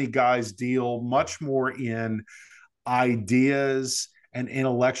economy guys deal much more in ideas and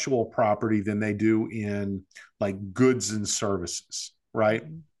intellectual property than they do in like goods and services, right?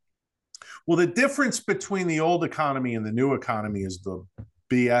 Well, the difference between the old economy and the new economy is the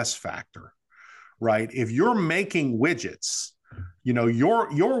BS factor, right? If you're making widgets, your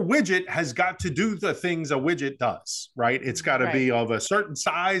widget has got to do the things a widget does, right? It's got to be of a certain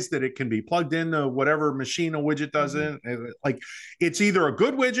size that it can be plugged into whatever machine a widget does in. Like it's either a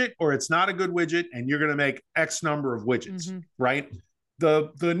good widget or it's not a good widget, and you're going to make X number of widgets, right?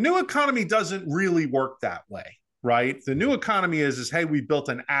 The new economy doesn't really work that way, right? The new economy is hey, we built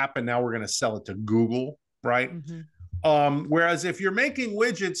an app and now we're going to sell it to Google, right? Whereas if you're making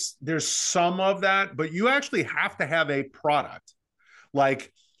widgets, there's some of that, but you actually have to have a product.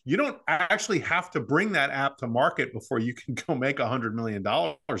 Like you don't actually have to bring that app to market before you can go make $100 million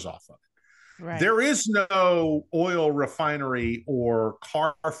off of it. Right. There is no oil refinery or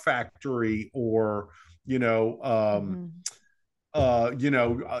car factory or,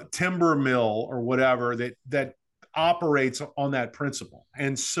 timber mill or whatever that operates on that principle.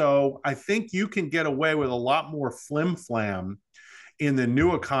 And so I think you can get away with a lot more flim flam in the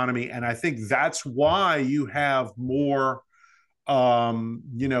new economy. And I think that's why you have more,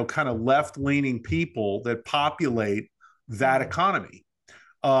 kind of left leaning people that populate that economy.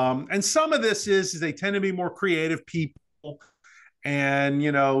 And some of this is they tend to be more creative people. And,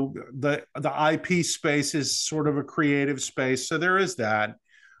 the IP space is sort of a creative space. So there is that,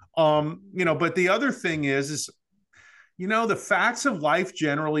 but the other thing is, the facts of life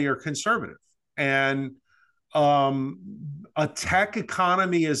generally are conservative, and a tech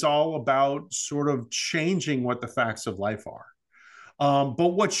economy is all about sort of changing what the facts of life are. But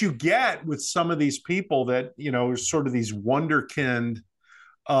what you get with some of these people that, sort of these wonderkind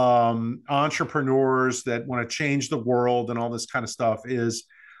entrepreneurs that want to change the world and all this kind of stuff is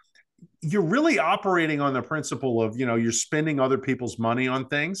you're really operating on the principle of, you're spending other people's money on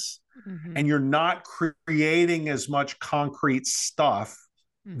things, and you're not creating as much concrete stuff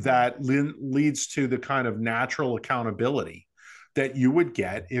that leads to the kind of natural accountability that you would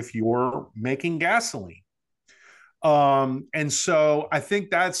get if you're making gasoline. And so I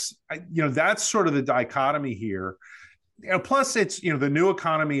think that's sort of the dichotomy here. Plus, it's, the new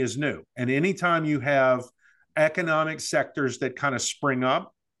economy is new. And anytime you have economic sectors that kind of spring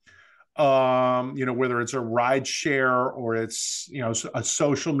up, whether it's a ride share or it's, a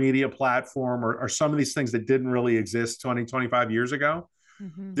social media platform or some of these things that didn't really exist 20, 25 years ago,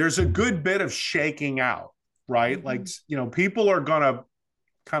 there's a good bit of shaking out, right? Like, people are going to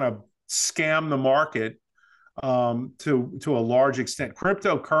kind of scam the market to a large extent.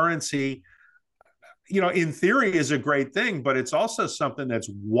 Cryptocurrency, in theory is a great thing, but it's also something that's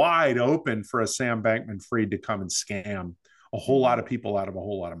wide open for a Sam Bankman-Fried to come and scam a whole lot of people out of a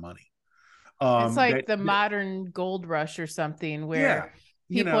whole lot of money. It's like the modern gold rush or something where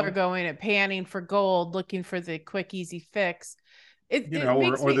people are going and panning for gold, looking for the quick, easy fix.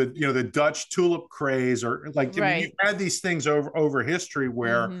 The Dutch tulip craze, or like, you've had these things over history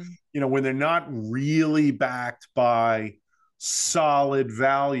where, when they're not really backed by solid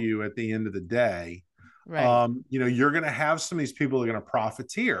value at the end of the day, you're going to have some of these people who are going to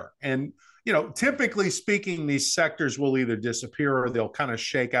profiteer. And, typically speaking, these sectors will either disappear or they'll kind of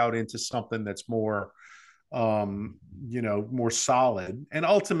shake out into something that's more, more solid. And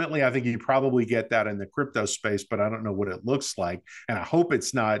ultimately, I think you probably get that in the crypto space, but I don't know what it looks like. And I hope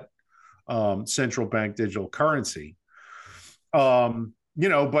it's not central bank digital currency. Again,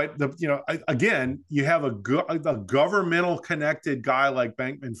 you have a governmental connected guy like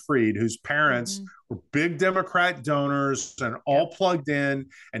Bankman-Fried, whose parents were big Democrat donors and all plugged in,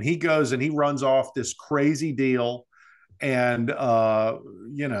 and he goes and he runs off this crazy deal, and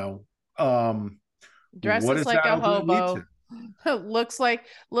dresses like a hobo. looks like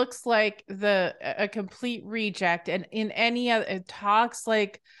a complete reject, and in any other, it talks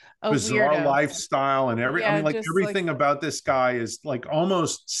like a bizarre weirdo lifestyle and everything about this guy is like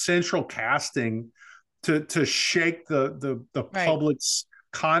almost central casting to shake the public's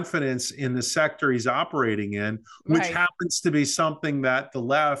confidence in the sector he's operating in, which happens to be something that the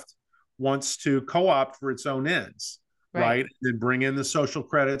left wants to co-opt for its own ends, right? And bring in the social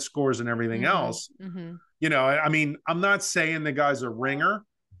credit scores and everything else. I mean, I'm not saying the guy's a ringer,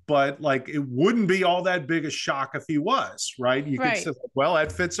 but like, it wouldn't be all that big a shock if he was, right? You could say, well,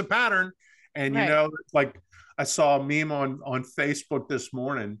 that fits a pattern. And, like, I saw a meme on Facebook this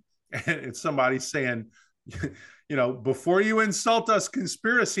morning, and it's somebody saying, before you insult us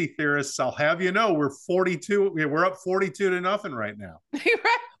conspiracy theorists, I'll have you know, we're up 42-0 right now.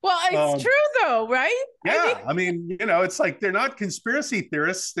 Well, it's true though, right? Yeah. I mean, it's like, they're not conspiracy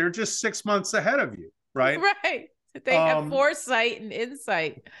theorists. They're just 6 months ahead of you. Right. Right. They have foresight and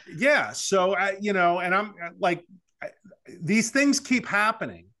insight. Yeah. So, and I'm like, these things keep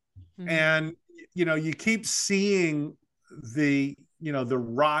happening, and, you keep seeing the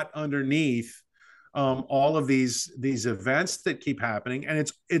rot underneath all of these events that keep happening.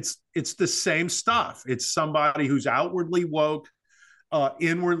 And it's the same stuff. It's somebody who's outwardly woke,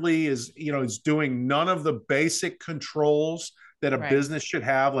 inwardly is doing none of the basic controls that a business should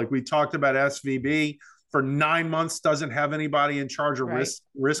have. Like we talked about, SVB for 9 months doesn't have anybody in charge of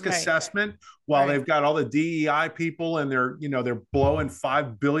risk assessment, while they've got all the DEI people, and they're blowing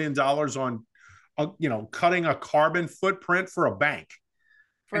 $5 billion on, cutting a carbon footprint for a bank.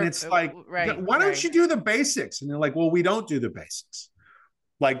 And it's like, why don't you do the basics? And they're like, well, we don't do the basics.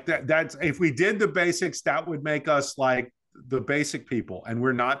 Like that's, if we did the basics, that would make us like the basic people, and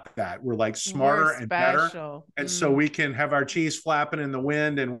we're not that. We're like smarter and better, and so we can have our cheese flapping in the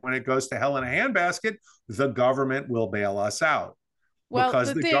wind, and when it goes to hell in a handbasket, the government will bail us out,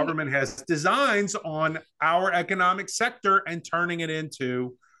 because the government has designs on our economic sector and turning it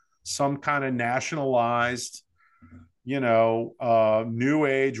into some kind of nationalized, new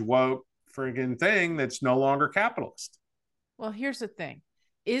age woke friggin' thing that's no longer capitalist. Well, here's the thing: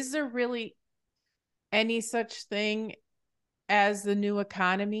 is there really any such thing as the new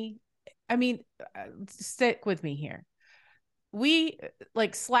economy? I mean, stick with me here. We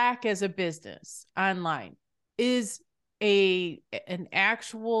like Slack as a business online is an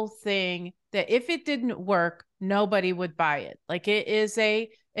actual thing that if it didn't work, nobody would buy it. Like, it is an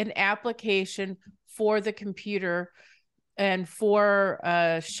application for the computer and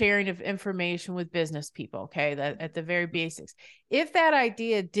for sharing of information with business people. Okay, that at the very basics. If that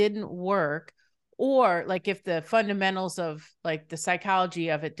idea didn't work, or like if the fundamentals of like the psychology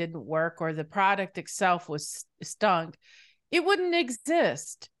of it didn't work, or the product itself was stunk, it wouldn't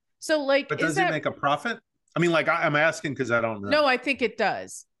exist. So like, but does it make a profit? I mean, like I'm asking because I don't know. No, I think it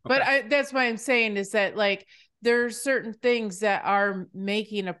does. Okay. But that's what I'm saying is that like there's certain things that are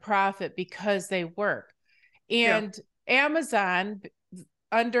making a profit because they work. And Amazon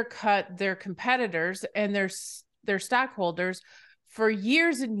undercut their competitors and their stockholders for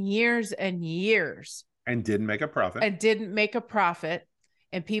years and years and years. And didn't make a profit.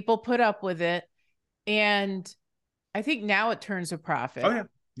 And people put up with it. And I think now it turns a profit. Oh, yeah.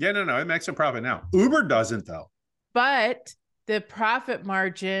 Yeah, no, it makes a profit now. Uber doesn't, though. But the profit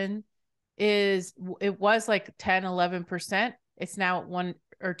margin it was like 10, 11%. It's now 1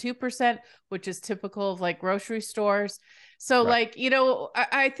 or 2%, which is typical of like grocery stores. So like,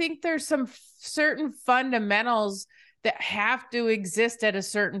 I think there's some certain fundamentals that have to exist at a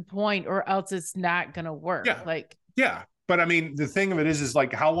certain point or else it's not going to work. Yeah. But I mean, the thing of it is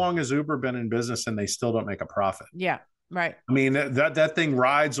like, how long has Uber been in business and they still don't make a profit? Yeah. Right. I mean, that thing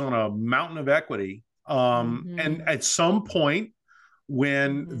rides on a mountain of equity. And at some point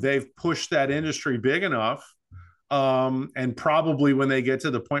when they've pushed that industry big enough, and probably when they get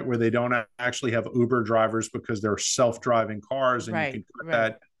to the point where they don't actually have Uber drivers because they're self-driving cars and you can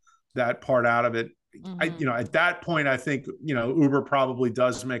cut that part out of it. At that point, I think, Uber probably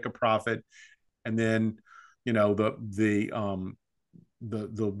does make a profit. And then,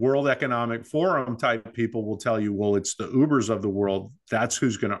 the World Economic Forum type people will tell you, well, it's the Ubers of the world. That's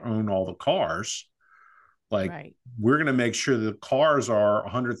who's going to own all the cars. We're going to make sure the cars are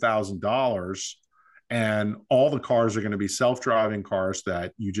 $100,000 and all the cars are going to be self-driving cars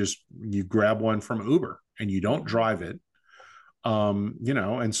that you grab one from Uber and you don't drive it.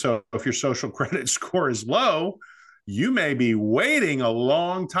 And so if your social credit score is low, you may be waiting a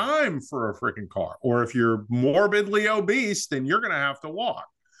long time for a freaking car. Or if you're morbidly obese, then you're going to have to walk,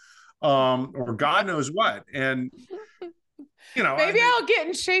 or God knows what. And, maybe I'll get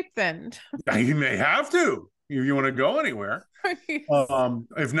in shape then. You may have to if you want to go anywhere.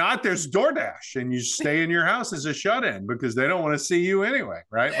 If not, there's DoorDash and you stay in your house as a shut-in because they don't want to see you anyway.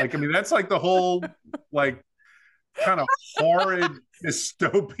 Right. Like, I mean, that's like the whole, like, kind of horrid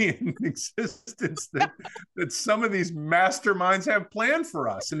dystopian existence that some of these masterminds have planned for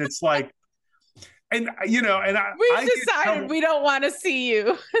us. And it's like, we decided we don't want to see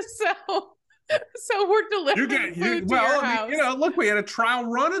you. So we're delivering food to your house. Look, we had a trial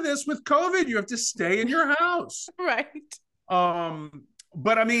run of this with COVID. You have to stay in your house. Right.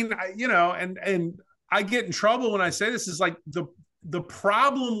 But I mean, and I get in trouble when I say this, is like the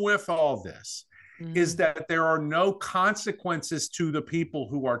problem with all this is that there are no consequences to the people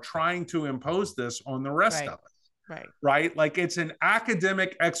who are trying to impose this on the rest of us. Right. Like, it's an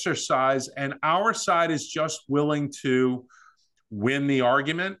academic exercise and our side is just willing to win the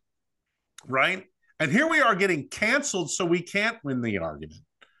argument. Right. And here we are getting canceled so we can't win the argument.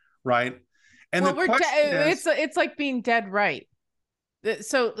 Right. And it's like being dead right.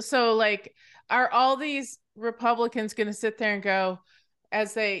 So like, are all these Republicans going to sit there and go,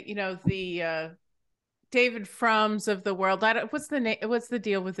 as they, the David Frums of the world? What's the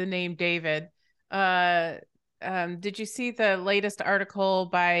deal with the name David? Did you see the latest article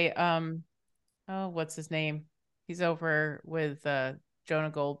by what's his name? He's over with Jonah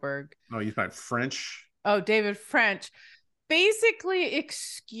Goldberg. Oh, he's not French. Oh, David French. Basically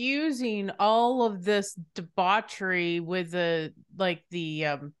excusing all of this debauchery with the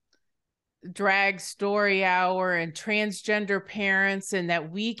drag story hour and transgender parents, and that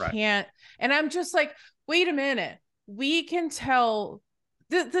we can't. And I'm just like, wait a minute. We can tell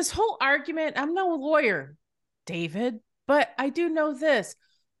this whole argument. I'm no lawyer, David, but I do know this.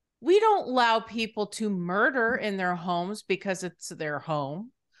 We don't allow people to murder in their homes because it's their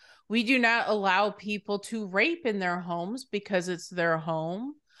home. We do not allow people to rape in their homes because it's their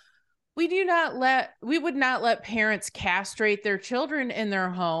home. We would not let parents castrate their children in their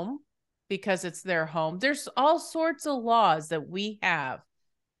home because it's their home. There's all sorts of laws that we have.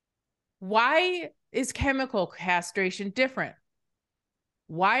 Why is chemical castration different?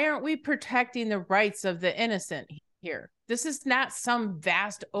 Why aren't we protecting the rights of the innocent here? This is not some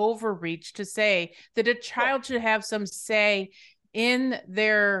vast overreach to say that a child should have some say in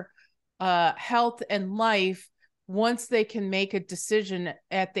their health and life once they can make a decision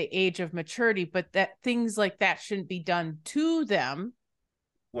at the age of maturity, but that things like that shouldn't be done to them.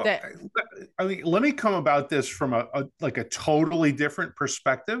 Well, I mean, let me come about this from a totally different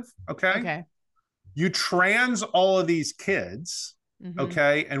perspective. Okay. You trans all of these kids.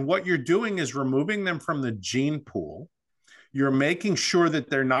 Okay. And what you're doing is removing them from the gene pool. you're making sure that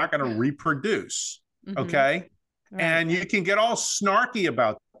they're not going to reproduce. Okay. Right. And you can get all snarky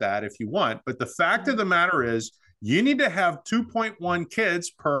about that if you want. But the fact of the matter is, you need to have 2.1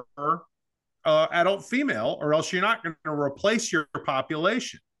 kids per adult female, or else you're not going to replace your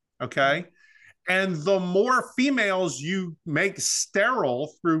population. Okay. And the more females you make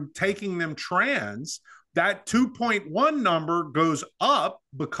sterile through taking them trans, that 2.1 number goes up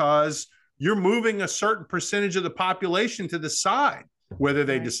because you're moving a certain percentage of the population to the side, whether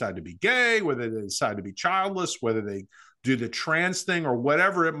they decide to be gay, whether they decide to be childless, whether they do the trans thing or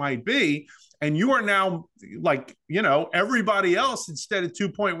whatever it might be. And you are now like, you know, everybody else, instead of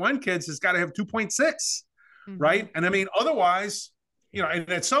 2.1 kids, has got to have 2.6, right? And I mean, otherwise, you know, and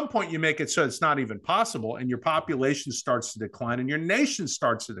at some point you make it so it's not even possible, and your population starts to decline and your nation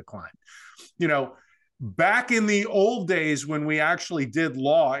starts to decline. You know, back in the old days when we actually did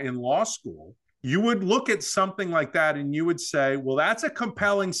law in law school, you would look at something like that and you would say, well, that's a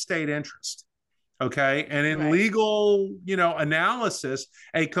compelling state interest. Okay. And in legal, you know, analysis,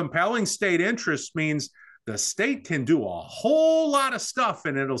 a compelling state interest means the state can do a whole lot of stuff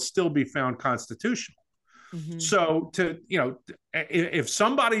and it'll still be found constitutional. So you know, if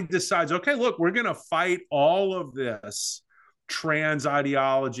somebody decides, okay, look, we're going to fight all of this trans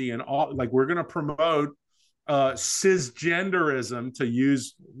ideology and all, like, we're going to promote cisgenderism, to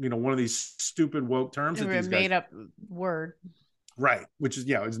use, you know, one of these stupid woke terms that these made up word, right? Which is,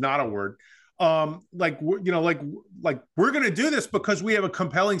 it's not a word. Like, you know, like we're going to do this because we have a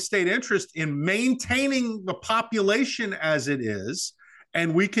compelling state interest in maintaining the population as it is.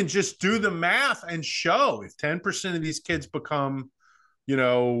 And we can just do the math and show if 10% of these kids become, you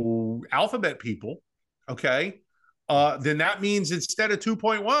know, alphabet people, okay, then that means instead of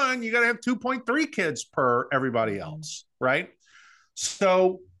 2.1, you got to have 2.3 kids per everybody else, right?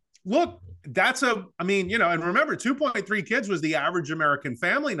 So look, I mean, you know, and remember, 2.3 kids was the average American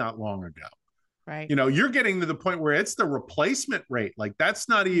family not long ago. Right. You know, you're getting to the point where it's the replacement rate. Like, that's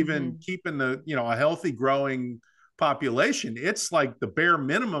not even keeping the, you know, a healthy growing population. It's like the bare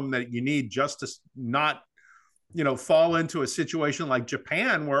minimum that you need just to not, you know, fall into a situation like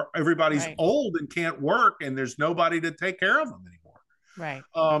Japan where everybody's old and can't work and there's nobody to take care of them anymore. Right.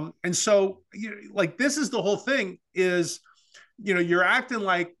 And so, you know, like, this is the whole thing is, you know, you're acting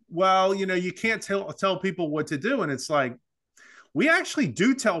like, well, you know, you can't tell people what to do. And it's like, we actually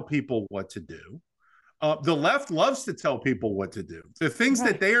do tell people what to do. The left loves to tell people what to do. The things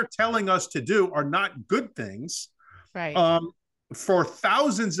that they are telling us to do are not good things. Right. For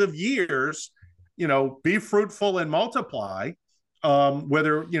thousands of years, you know, be fruitful and multiply,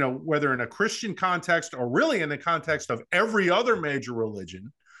 whether in a Christian context or really in the context of every other major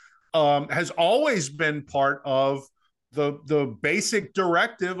religion, has always been part of the basic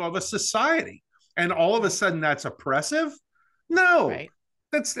directive of a society. And all of a sudden that's oppressive? No.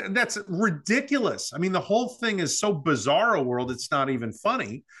 That's ridiculous. I mean, the whole thing is so bizarre a world, it's not even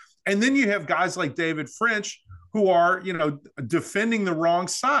funny. And then you have guys like David French who are, you know, defending the wrong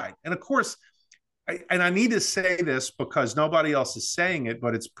side. And of course, I need to say this because nobody else is saying it,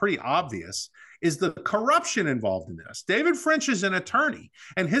 but it's pretty obvious, is the corruption involved in this. David French is an attorney,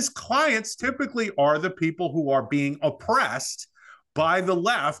 and his clients typically are the people who are being oppressed by the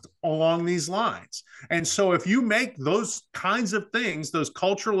left along these lines. And so if you make those kinds of things, those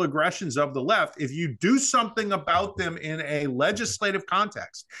cultural aggressions of the left, if you do something about them in a legislative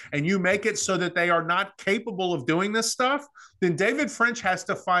context and you make it so that they are not capable of doing this stuff, then David French has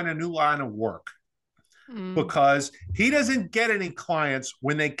to find a new line of work, because he doesn't get any clients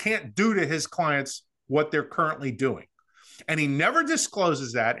when they can't do to his clients what they're currently doing. And he never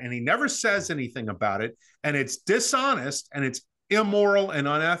discloses that, and he never says anything about it. And it's dishonest, and it's immoral and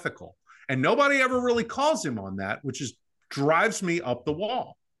unethical. And nobody ever really calls him on that, which drives me up the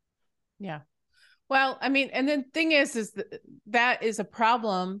wall. Yeah. Well, I mean, and the thing is that is a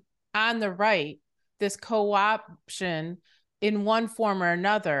problem on the right, this co-option in one form or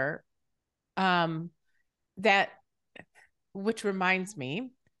another, which reminds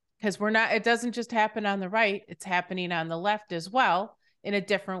me, because it doesn't just happen on the right, it's happening on the left as well in a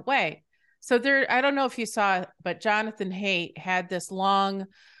different way. So I don't know if you saw, but Jonathan Haidt had this long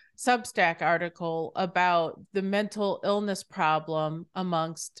Substack article about the mental illness problem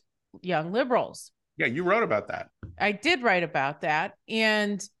amongst young liberals. Yeah, you wrote about that. I did write about that.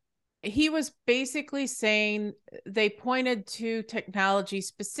 And he was basically saying they pointed to technology,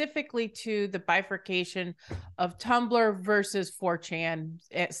 specifically to the bifurcation of Tumblr versus 4chan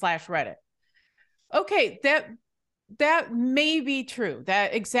 / Reddit. Okay, that may be true.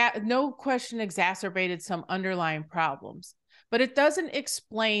 That no question exacerbated some underlying problems, but it doesn't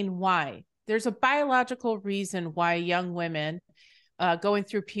explain why. There's a biological reason why young women going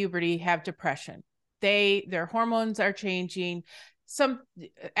through puberty have depression. Their hormones are changing. Some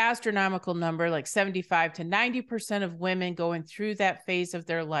astronomical number, like 75 to 90% of women going through that phase of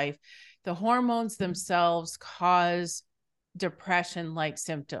their life, the hormones themselves cause depression-like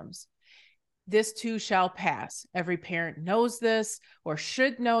symptoms. This too shall pass. Every parent knows this or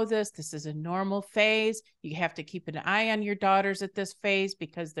should know this. This is a normal phase. You have to keep an eye on your daughters at this phase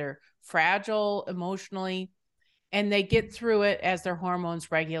because they're fragile emotionally, and they get through it as their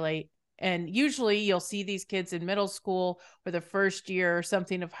hormones regulate. And usually you'll see these kids in middle school or the first year or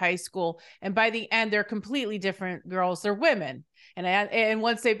something of high school. And by the end, they're completely different girls. They're women. And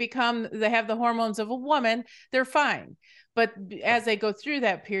once they have the hormones of a woman, they're fine. But as they go through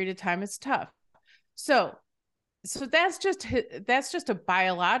that period of time, it's tough. So that's just a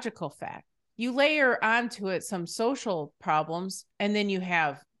biological fact. You layer onto it some social problems, and then you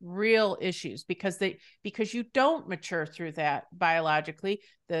have real issues because you don't mature through that biologically.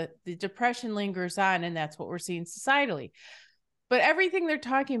 The depression lingers on, and that's what we're seeing societally. But everything they're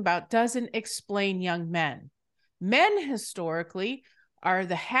talking about doesn't explain young men. Men historically are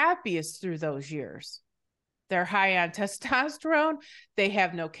the happiest through those years. They're high on testosterone. They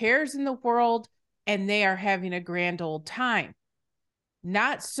have no cares in the world, and they are having a grand old time.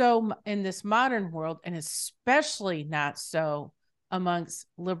 Not so in this modern world, and especially not so amongst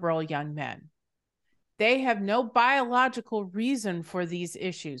liberal young men. They have no biological reason for these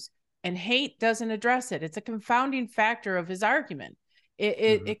issues, and Haidt doesn't address it. It's a confounding factor of his argument.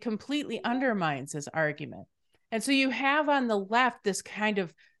 It completely undermines his argument. And so you have on the left this kind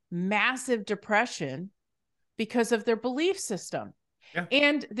of massive depression because of their belief system. Yeah.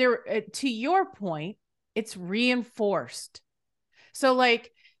 And to your point, it's reinforced. So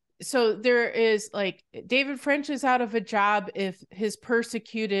there is David French is out of a job if his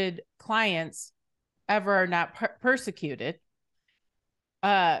persecuted clients ever are not persecuted.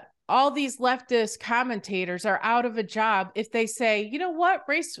 All these leftist commentators are out of a job if they say, you know what,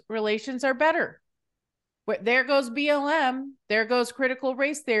 race relations are better. There goes BLM. There goes critical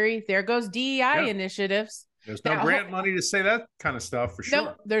race theory. There goes DEI initiatives. There's no grant money to say that kind of stuff for sure.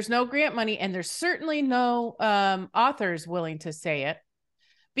 No, there's no grant money, and there's certainly no authors willing to say it,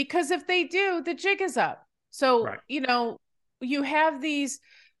 because if they do, the jig is up. So, you have these,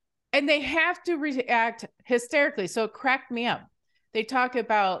 and they have to react hysterically. So it cracked me up. They talk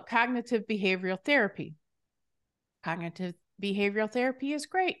about cognitive behavioral therapy. Cognitive behavioral therapy is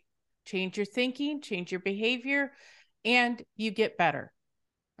great. Change your thinking, change your behavior, and you get better.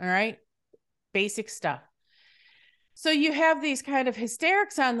 All right? Basic stuff. So you have these kind of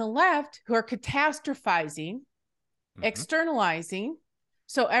hysterics on the left who are catastrophizing, externalizing.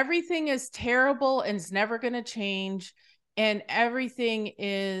 So everything is terrible and is never going to change. And everything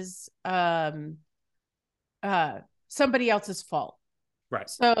is somebody else's fault. Right.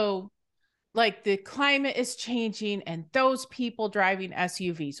 So the climate is changing, and those people driving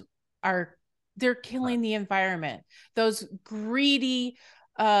SUVs they're killing the environment. Those greedy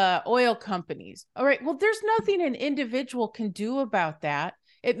oil companies. All right. Well, there's nothing an individual can do about that.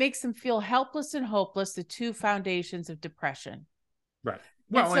 It makes them feel helpless and hopeless, the two foundations of depression. Right.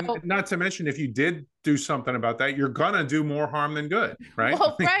 Well, and not to mention, if you did do something about that, you're going to do more harm than good, right?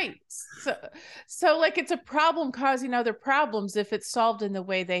 Well, right. So it's a problem causing other problems if it's solved in the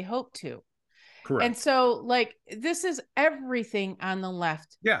way they hope to. Correct. And so this is everything on the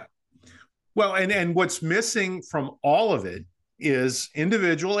left. Yeah. Well, and what's missing from all of it is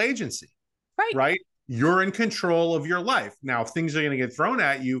individual agency, right? You're in control of your life. Now, things are going to get thrown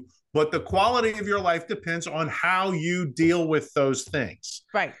at you, but the quality of your life depends on how you deal with those things.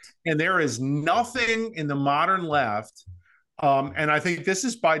 Right. And there is nothing in the modern left, and I think this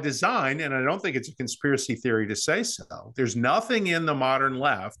is by design, and I don't think it's a conspiracy theory to say so. There's nothing in the modern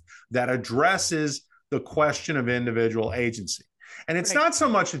left that addresses the question of individual agency. And it's not so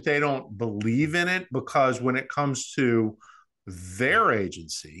much that they don't believe in it, because when it comes to their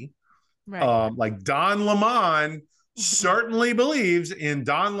agency, like Don Lemon certainly believes in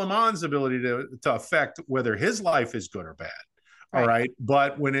Don Lemon's ability to affect whether his life is good or bad. All right.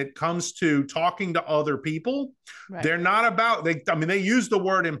 But when it comes to talking to other people, they're not about, they use the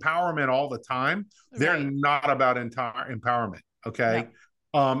word empowerment all the time. They're not about empowerment. Okay.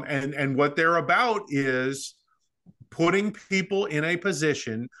 No. And what they're about is putting people in a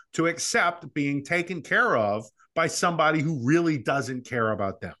position to accept being taken care of by somebody who really doesn't care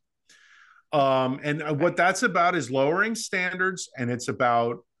about them. And what that's about is lowering standards, and it's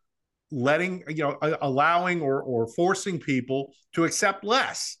about allowing or forcing people to accept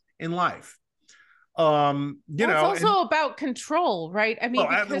less in life. It's also about control, right? I mean,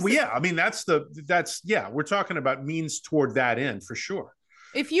 we're talking about means toward that end for sure.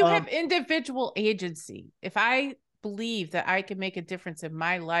 If you have individual agency, if I believe that I can make a difference in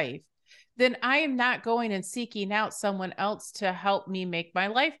my life, then I am not going and seeking out someone else to help me make my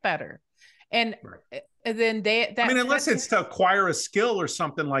life better. And then unless it's to acquire a skill or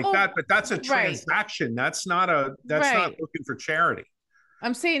something like that, but that's a transaction. That's not not looking for charity.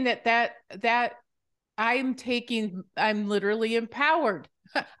 I'm saying that I'm literally empowered.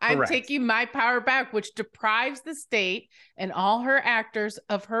 I'm taking my power back, which deprives the state and all her actors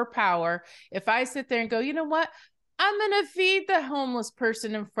of her power. If I sit there and go, you know what? I'm going to feed the homeless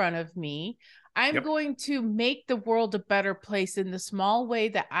person in front of me. I'm going to make the world a better place in the small way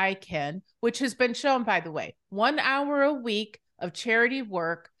that I can, which has been shown, by the way. 1 hour a week of charity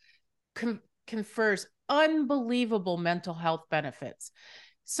work confers unbelievable mental health benefits.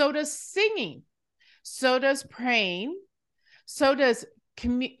 So does singing. So does praying. So does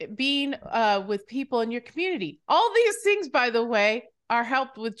being with people in your community. All these things, by the way, are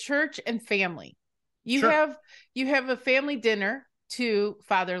helped with church and family. You have a family dinner, to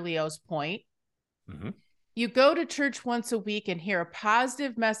Father Leo's point. Mm-hmm. You go to church once a week and hear a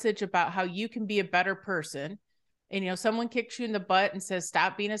positive message about how you can be a better person. And, someone kicks you in the butt and says,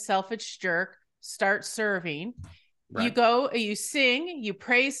 stop being a selfish jerk, start serving. Right. You go, you sing, you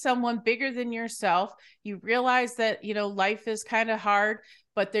praise someone bigger than yourself. You realize that, life is kind of hard,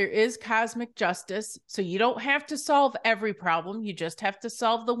 but there is cosmic justice. So you don't have to solve every problem. You just have to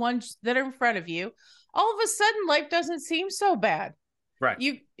solve the ones that are in front of you. All of a sudden, life doesn't seem so bad.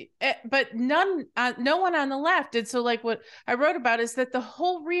 Right. But no one on the left. And so like what I wrote about is that the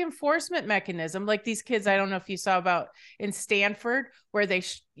whole reinforcement mechanism, like these kids, I don't know if you saw about in Stanford, where they,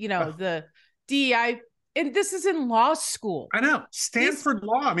 the DEI, and this is in law school. I know. Stanford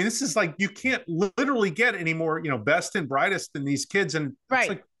law. I mean, this is like, you can't literally get any more, best and brightest than these kids. And it's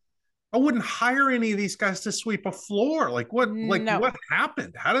like, I wouldn't hire any of these guys to sweep a floor. Like what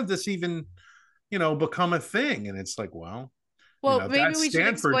happened? How did this even, become a thing? And it's like, well, maybe we should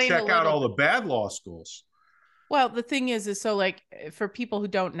explain check out all the bad law schools. Well, the thing is so like, for people who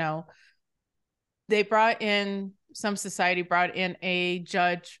don't know, some society brought in a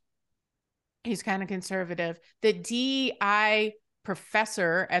judge. He's kind of conservative. The DEI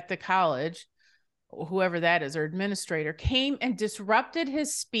professor at the college, whoever that is, or administrator, came and disrupted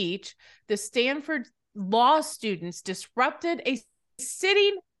his speech. The Stanford law students disrupted a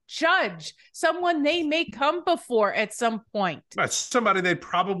sitting judge, someone they may come before at some point. That's somebody they'd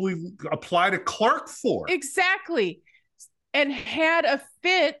probably apply to clerk for. Exactly. And had a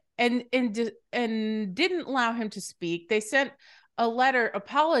fit and didn't allow him to speak. They sent a letter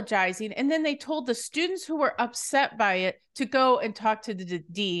apologizing, and then they told the students who were upset by it to go and talk to the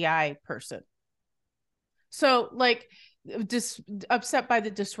DEI person. So like, upset by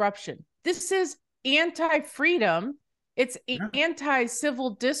the disruption. This is anti-freedom. It's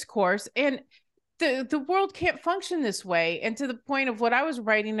anti-civil discourse, and the world can't function this way. And to the point of what I was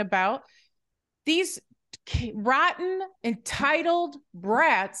writing about, these rotten, entitled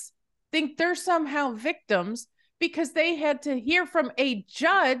brats think they're somehow victims because they had to hear from a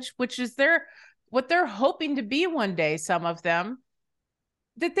judge, which is what they're hoping to be one day, some of them,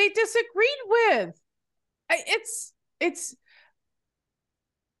 that they disagreed with. It's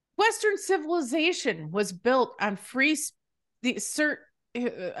Western civilization was built on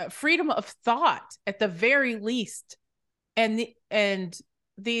freedom of thought at the very least, and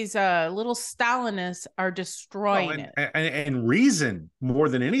these little Stalinists are destroying it. And reason more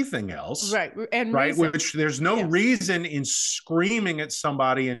than anything else, right? And right, reason. Which there's no reason in screaming at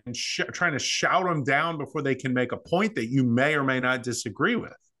somebody and trying to shout them down before they can make a point that you may or may not disagree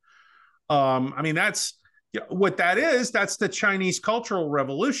with. I mean, that's what that is. That's the Chinese Cultural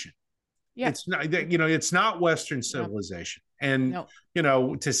Revolution. Yeah. It's not, it's not Western civilization. And,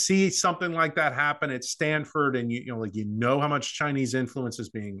 to see something like that happen at Stanford, and, how much Chinese influence is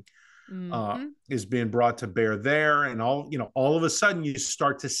being brought to bear there. And all of a sudden you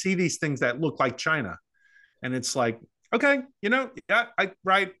start to see these things that look like China. And it's like, okay,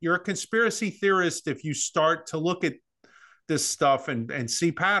 right. You're a conspiracy theorist if you start to look at this stuff and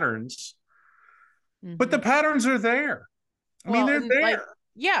see patterns. Mm-hmm. But the patterns are there. I mean, they're there.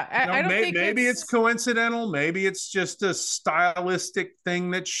 I don't think maybe it's coincidental. Maybe it's just a stylistic thing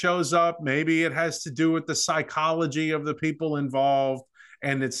that shows up. Maybe it has to do with the psychology of the people involved,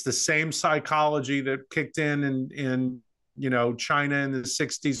 and it's the same psychology that kicked in China in the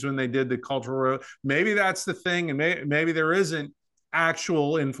 60s when they did the cultural. Maybe that's the thing, and maybe there isn't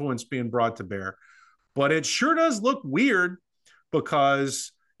actual influence being brought to bear, but it sure does look weird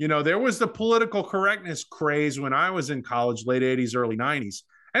because There was the political correctness craze when I was in college, late 80s, early 90s.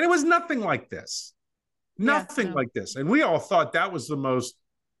 And it was nothing like this. Nothing like this. And we all thought that was the most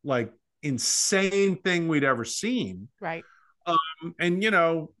like insane thing we'd ever seen. Right. And,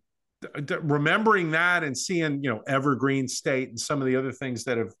 remembering that and seeing, Evergreen State and some of the other things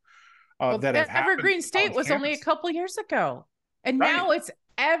that have Evergreen State was only a couple years ago. And now it's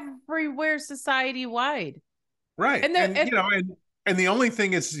everywhere society wide. Right. And the only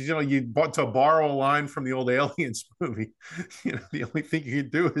thing is, you bought to borrow a line from the old Aliens movie. The only thing you can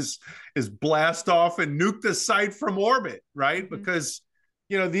do is blast off and nuke the site from orbit, right? Mm-hmm. Because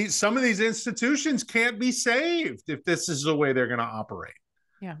some of these institutions can't be saved if this is the way they're going to operate.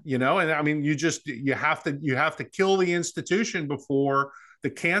 Yeah. And I mean, you have to kill the institution before the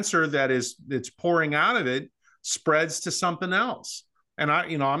cancer that's pouring out of it spreads to something else. And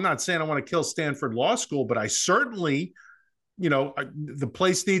I'm not saying I want to kill Stanford Law School, but I certainly, the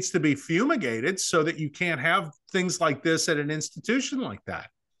place needs to be fumigated so that you can't have things like this at an institution like that.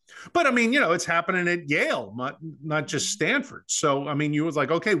 But I mean, it's happening at Yale, not just Stanford. So, I mean, you was like,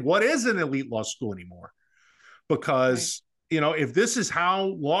 okay, what is an elite law school anymore? Because, if this is how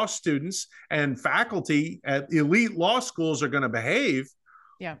law students and faculty at elite law schools are going to behave,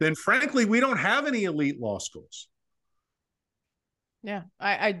 then frankly, we don't have any elite law schools. Yeah,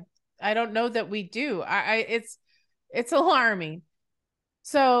 I don't know that we do. It's alarming.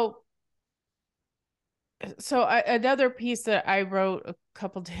 So another piece that I wrote a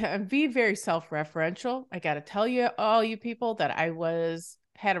couple times, I'm being very self-referential. I got to tell you, all you people, that I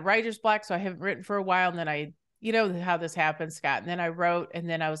had a writer's block, so I haven't written for a while. And then how this happens, Scott. And then I wrote, and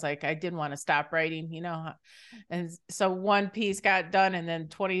then I was like, I didn't want to stop writing, and so one piece got done, and then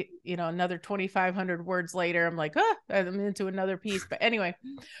another 2,500 words later, I'm like, I'm into another piece. But anyway,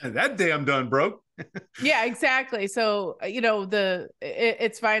 and that damn done broke. Yeah, exactly. So,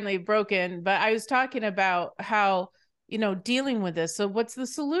 it's finally broken, but I was talking about how, dealing with this. So what's the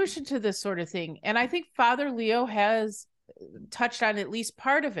solution to this sort of thing? And I think Father Leo has touched on at least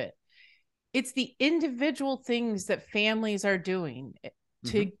part of it. It's the individual things that families are doing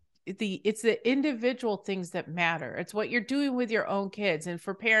it's the individual things that matter. It's what you're doing with your own kids. And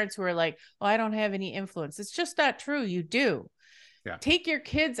for parents who are like, well, I don't have any influence. It's just not true. You do. Yeah. Take your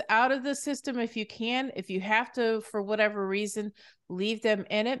kids out of the system if you can. If you have to, for whatever reason, leave them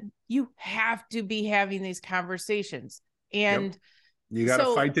in it, you have to be having these conversations. And you got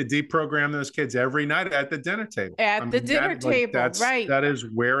to fight to deprogram those kids every night at the dinner table. Right. That is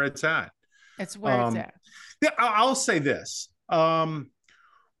where it's at. It's where it's at. Yeah, I'll say this.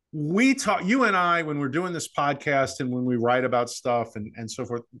 We talk, you and I, when we're doing this podcast and when we write about stuff and so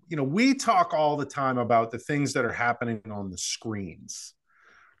forth, we talk all the time about the things that are happening on the screens,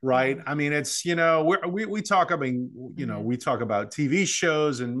 right? I mean, it's, we talk, we talk about TV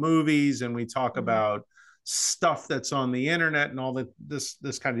shows and movies, and we talk about stuff that's on the internet and all this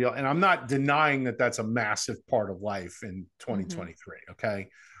kind of deal. And I'm not denying that that's a massive part of life in 2023. Okay.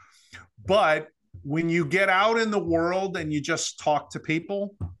 But when you get out in the world and you just talk to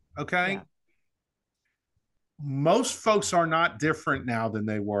people, most folks are not different now than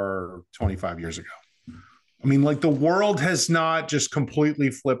they were 25 years ago. I mean, like, the world has not just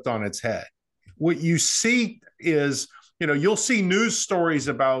completely flipped on its head. What you see is, you'll see news stories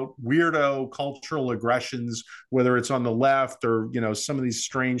about weirdo cultural aggressions, whether it's on the left or, some of these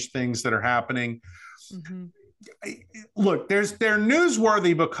strange things that are happening. Look, they're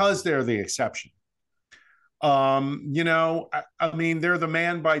newsworthy because they're the exception. I mean, they're the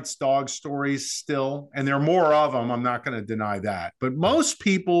man bites dog stories still, and there are more of them. I'm not going to deny that. But most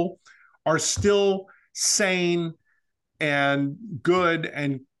people are still sane and good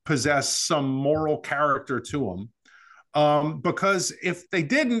and possess some moral character to them. Because if they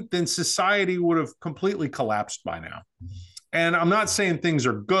didn't, then society would have completely collapsed by now. And I'm not saying things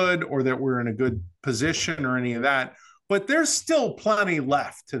are good or that we're in a good position or any of that, but there's still plenty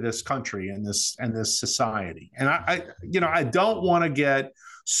left to this country and this society. And I don't want to get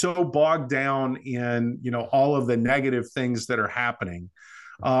so bogged down in, all of the negative things that are happening,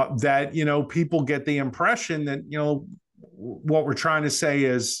 that, people get the impression that, what we're trying to say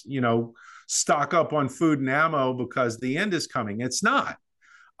is, stock up on food and ammo because the end is coming. It's not.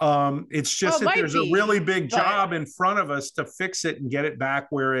 It's just that there's a really big job in front of us to fix it and get it back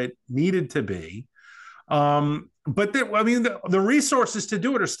where it needed to be. But the resources to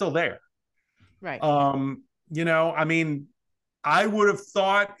do it are still there. Right. I mean, I would have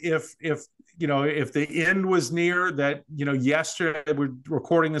thought if the end was near, that, yesterday, we're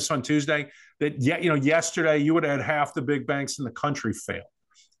recording this on Tuesday, that, yesterday you would have had half the big banks in the country fail.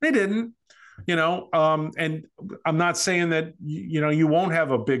 They didn't. And I'm not saying that, you won't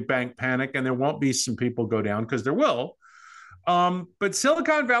have a big bank panic and there won't be some people go down, because there will. But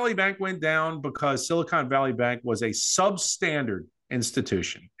Silicon Valley Bank went down because Silicon Valley Bank was a substandard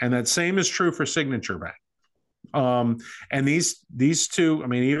institution. And that same is true for Signature Bank. And these two, I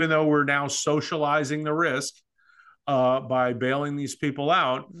mean, even though we're now socializing the risk by bailing these people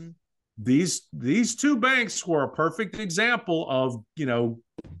out, these two banks were a perfect example of,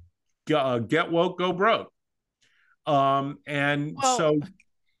 get woke, go broke. And well, so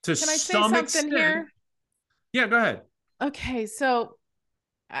to can I say some something extent, here? Yeah, go ahead. Okay, so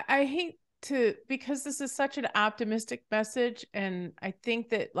I hate to, because this is such an optimistic message, and I think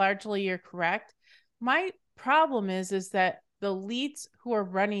that largely you're correct. My problem is that the elites who are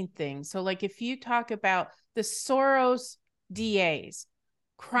running things, so like if you talk about the Soros DAs,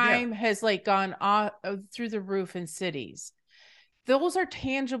 crime has like gone off through the roof in cities. Those are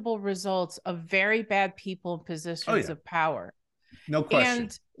tangible results of very bad people in positions of power. No question.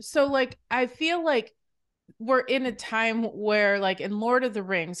 And so like I feel like we're in a time where, like in Lord of the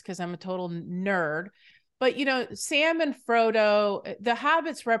Rings, because I'm a total nerd, but Sam and Frodo, the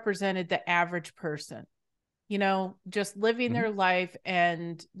hobbits represented the average person, just living their life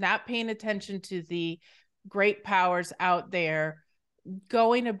and not paying attention to the great powers out there,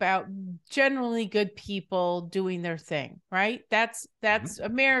 going about generally good people doing their thing, right? That's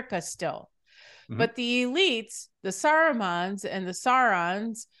America still. But the elites, the Sarumans and the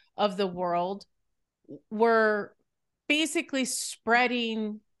Saurons of the world, were basically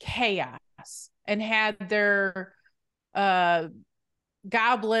spreading chaos and had their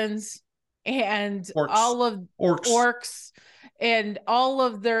goblins and all of orcs and all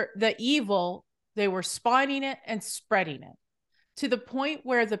of the evil. They were spawning it and spreading it to the point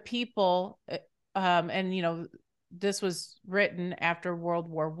where the people, and this was written after World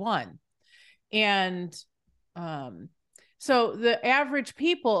War I, and so the average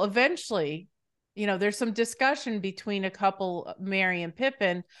people eventually, there's some discussion between a couple, Merry and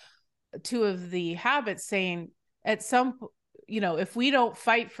Pippin, two of the hobbits, saying at some, if we don't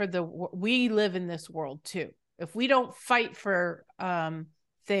fight for we live in this world too. If we don't fight for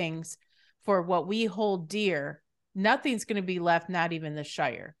things, for what we hold dear, nothing's going to be left, not even the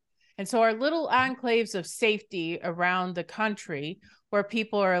Shire. And so our little enclaves of safety around the country, where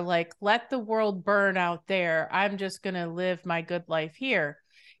people are like, let the world burn out there, I'm just going to live my good life here.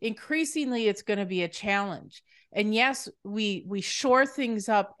 Increasingly, it's going to be a challenge. And yes, we shore things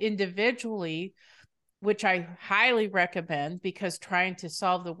up individually, which I highly recommend, because trying to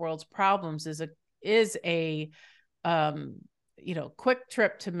solve the world's problems is a quick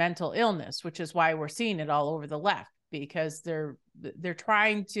trip to mental illness, which is why we're seeing it all over the left, because they're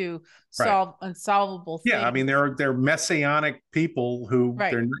trying to solve unsolvable things. Yeah, I mean, they're messianic people who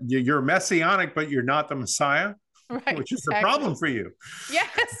you're messianic, but you're not the Messiah. Right, which is the problem for you.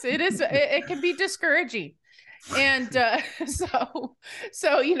 Yes, it is. It can be discouraging. And so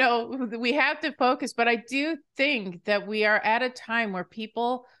we have to focus. But I do think that we are at a time where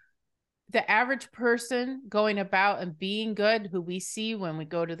people, the average person going about and being good, who we see when we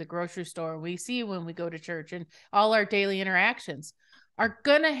go to the grocery store, we see when we go to church, and all our daily interactions, are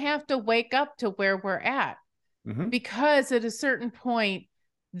going to have to wake up to where we're at. Because at a certain point,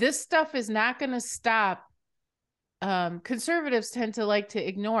 this stuff is not going to stop. Conservatives tend to like to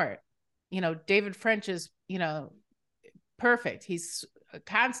ignore it. David French is, perfect. He's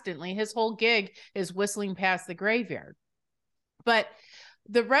constantly, his whole gig is whistling past the graveyard. But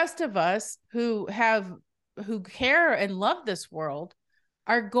the rest of us who care and love this world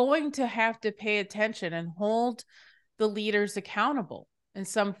are going to have to pay attention and hold the leaders accountable in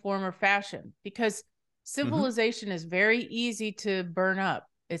some form or fashion, because civilization is very easy to burn up.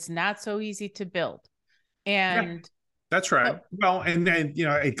 It's not so easy to build. And that's right. Well, and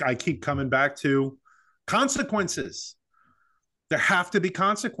I keep coming back to consequences. There have to be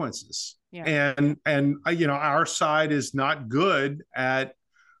consequences. Yeah. And our side is not good at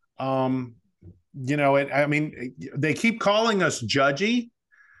I mean, they keep calling us judgy.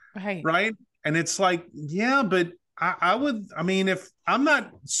 Right. And it's like, yeah, but I mean, if I'm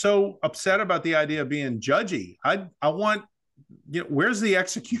not so upset about the idea of being judgy, I want, where's the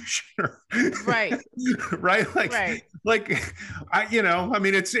executioner? Right. Like, I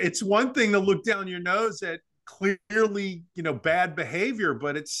mean, it's one thing to look down your nose at clearly, bad behavior,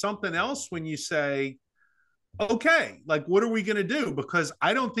 but it's something else when you say, okay, like, what are we going to do? Because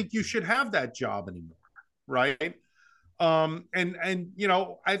I don't think you should have that job anymore. Right. And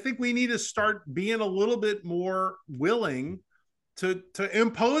I think we need to start being a little bit more willing to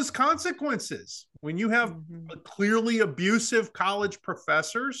impose consequences. When you have clearly abusive college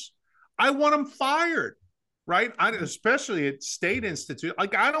professors, I want them fired, right? Especially at state institute.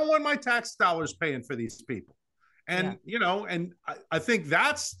 Like, I don't want my tax dollars paying for these people. And, and I think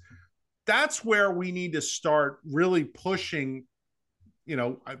that's where we need to start really pushing,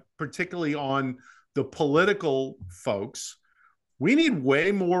 particularly on the political folks. We need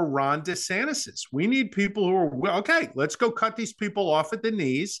way more Ron DeSantis. We need people who are, okay, let's go cut these people off at the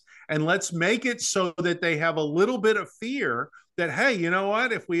knees, and let's make it so that they have a little bit of fear that, hey, you know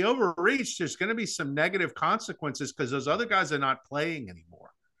what? If we overreach, there's going to be some negative consequences because those other guys are not playing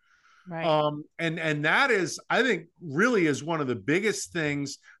anymore. Right. And that is, I think, really is one of the biggest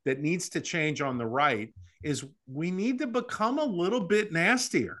things that needs to change on the right, is we need to become a little bit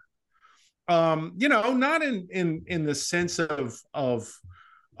nastier. Not in the sense of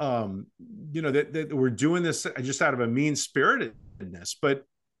that we're doing this just out of a mean-spiritedness, but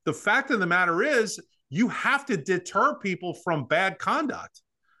the fact of the matter is, you have to deter people from bad conduct,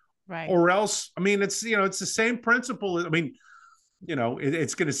 right? Or else, I mean, it's it's the same principle. I mean,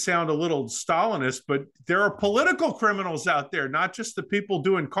 it's going to sound a little Stalinist, but there are political criminals out there, not just the people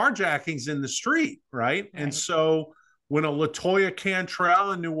doing carjackings in the street, right? And so when a LaToya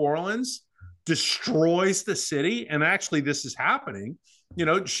Cantrell in New Orleans destroys the city, and actually this is happening,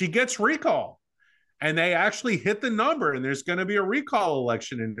 she gets recalled, and they actually hit the number, and there's going to be a recall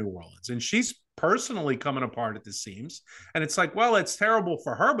election in New Orleans, and she's personally coming apart at the seams. And it's like, well, it's terrible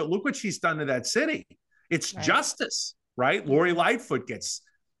for her, but look what she's done to that city. It's justice, right? Lori Lightfoot gets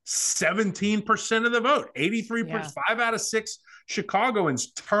 17% of the vote, 83%, 5 out of 6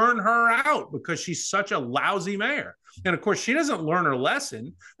 Chicagoans turn her out because she's such a lousy mayor. And of course, she doesn't learn her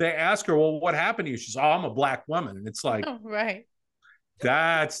lesson. They ask her, well, what happened to you? She's, oh, I'm a black woman. And it's like, right.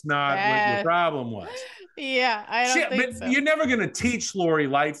 That's not what your problem was. Yeah, I don't think so. You're never going to teach Lori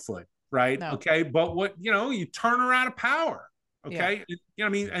Lightfoot, right? No. Okay, but what you turn her out of power. Okay, I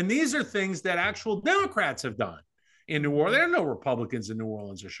mean, and these are things that actual Democrats have done in New Orleans. There are no Republicans in New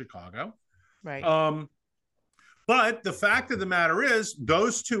Orleans or Chicago, right? But the fact of the matter is,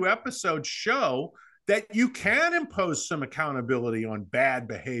 those 2 episodes show that you can impose some accountability on bad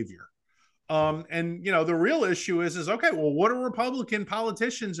behavior. And the real issue is okay, well, what are Republican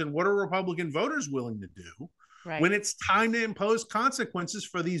politicians and what are Republican voters willing to do when it's time to impose consequences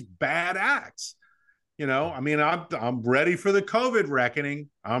for these bad acts? I mean, I'm ready for the COVID reckoning.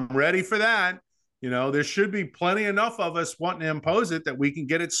 I'm ready for that. There should be plenty enough of us wanting to impose it that we can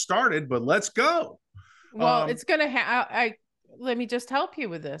get it started, but let's go. Well, it's going to let me just help you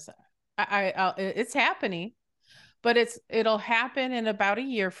with this. It's happening, but it'll happen in about a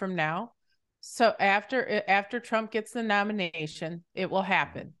year from now. So after Trump gets the nomination, it will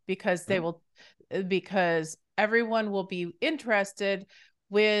happen because because everyone will be interested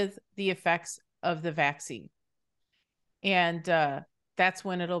with the effects of the vaccine. And that's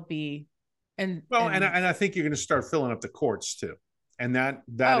when it'll be. And I think you're going to start filling up the courts too. And that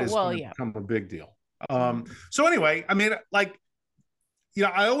is going to become a big deal. So anyway, I mean,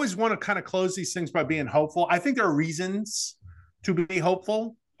 I always want to kind of close these things by being hopeful. I think there are reasons to be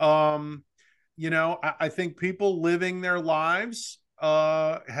hopeful. I think people living their lives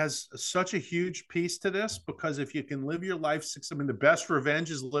has such a huge piece to this, because if you can live your life, the best revenge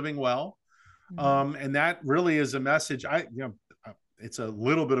is living well. And that really is a message. It's a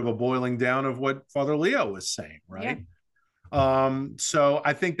little bit of a boiling down of what Father Leo was saying, right? So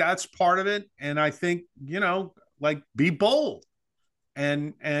I think that's part of it. And I think, be bold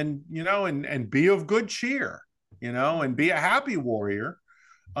and be of good cheer, and be a happy warrior.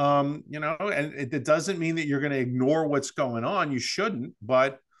 And it doesn't mean that you're going to ignore what's going on. You shouldn't.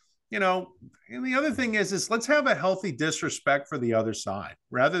 But, and the other thing is let's have a healthy disrespect for the other side,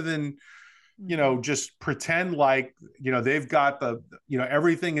 rather than, just pretend like, they've got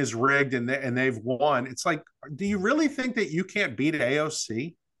everything is rigged and they've won. It's like, do you really think that you can't beat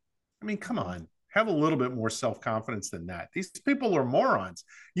AOC? I mean, come on, have a little bit more self-confidence than that. These people are morons.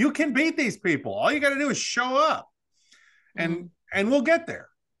 You can beat these people. All you got to do is show up, and we'll get there.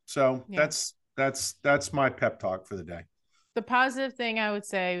 So that's my pep talk for the day. The positive thing I would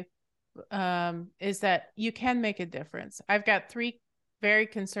say is that you can make a difference. I've got 3 very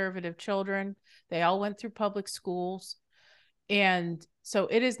conservative children. They all went through public schools. And so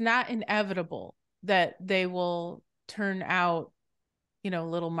it is not inevitable that they will turn out,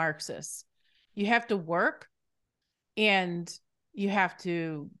 little Marxists. You have to work, and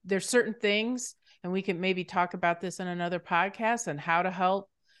there's certain things, and we can maybe talk about this in another podcast on how to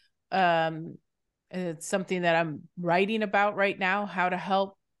help. It's something that I'm writing about right now, how to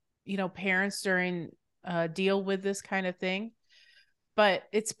help, parents during deal with this kind of thing. But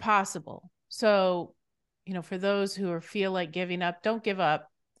it's possible. So, for those who feel like giving up, don't give up.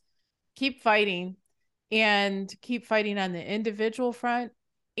 keep fighting, and keep fighting on the individual front.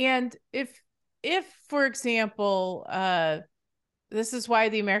 And if for example, this is why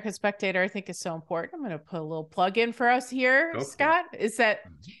the American Spectator, I think, is so important. I'm going to put a little plug in for us here, Scott, is that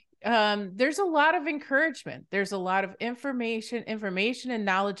there's a lot of encouragement. There's a lot of information and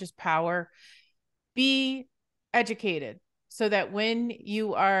knowledge is power. Be educated so that when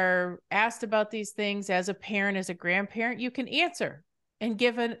you are asked about these things as a parent, as a grandparent, you can answer and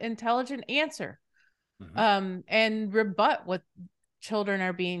give an intelligent answer, and rebut what children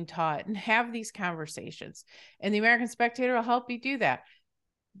are being taught, and have these conversations. And the American Spectator will help you do that.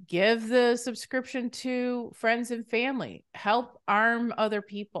 Give the subscription to friends and family. Help arm other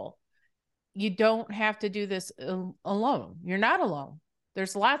people. You don't have to do this alone. You're not alone.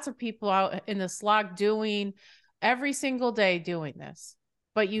 There's lots of people out in the slog doing every single day doing this.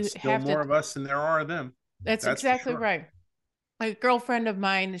 But you There's still have more of us than there are of them. That's exactly right. A girlfriend of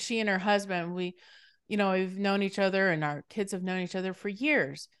mine, she and her husband, we've known each other, and our kids have known each other for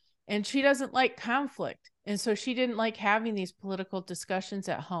years. And she doesn't like conflict. And so she didn't like having these political discussions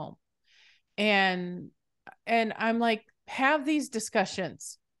at home. And I'm like, have these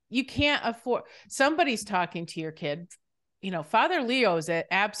discussions. You can't afford, somebody's talking to your kid. Father Leo is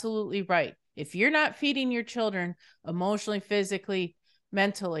absolutely right. If you're not feeding your children emotionally, physically,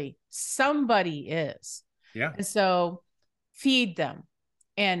 mentally, somebody is. Yeah. And so feed them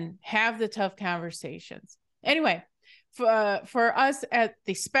and have the tough conversations. Anyway, for us at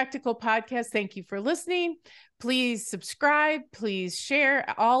the Spectacle Podcast, thank you for listening. Please subscribe. Please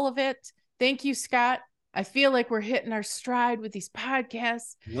share all of it. Thank you, Scott. I feel like we're hitting our stride with these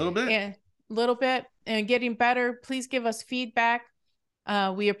podcasts. A little bit. And getting better. Please give us feedback.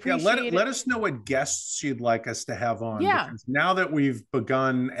 We appreciate it. Let us know what guests you'd like us to have on. Yeah. Because now that we've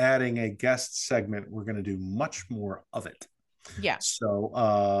begun adding a guest segment, we're going to do much more of it. Yeah.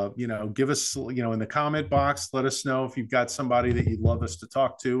 So, give us, in the comment box, let us know if you've got somebody that you'd love us to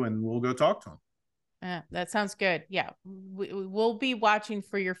talk to, and we'll go talk to them. That sounds good. Yeah. We'll be watching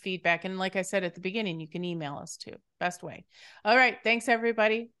for your feedback. And like I said at the beginning, you can email us too. Best way. All right. Thanks,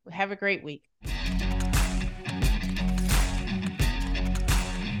 everybody. Have a great week.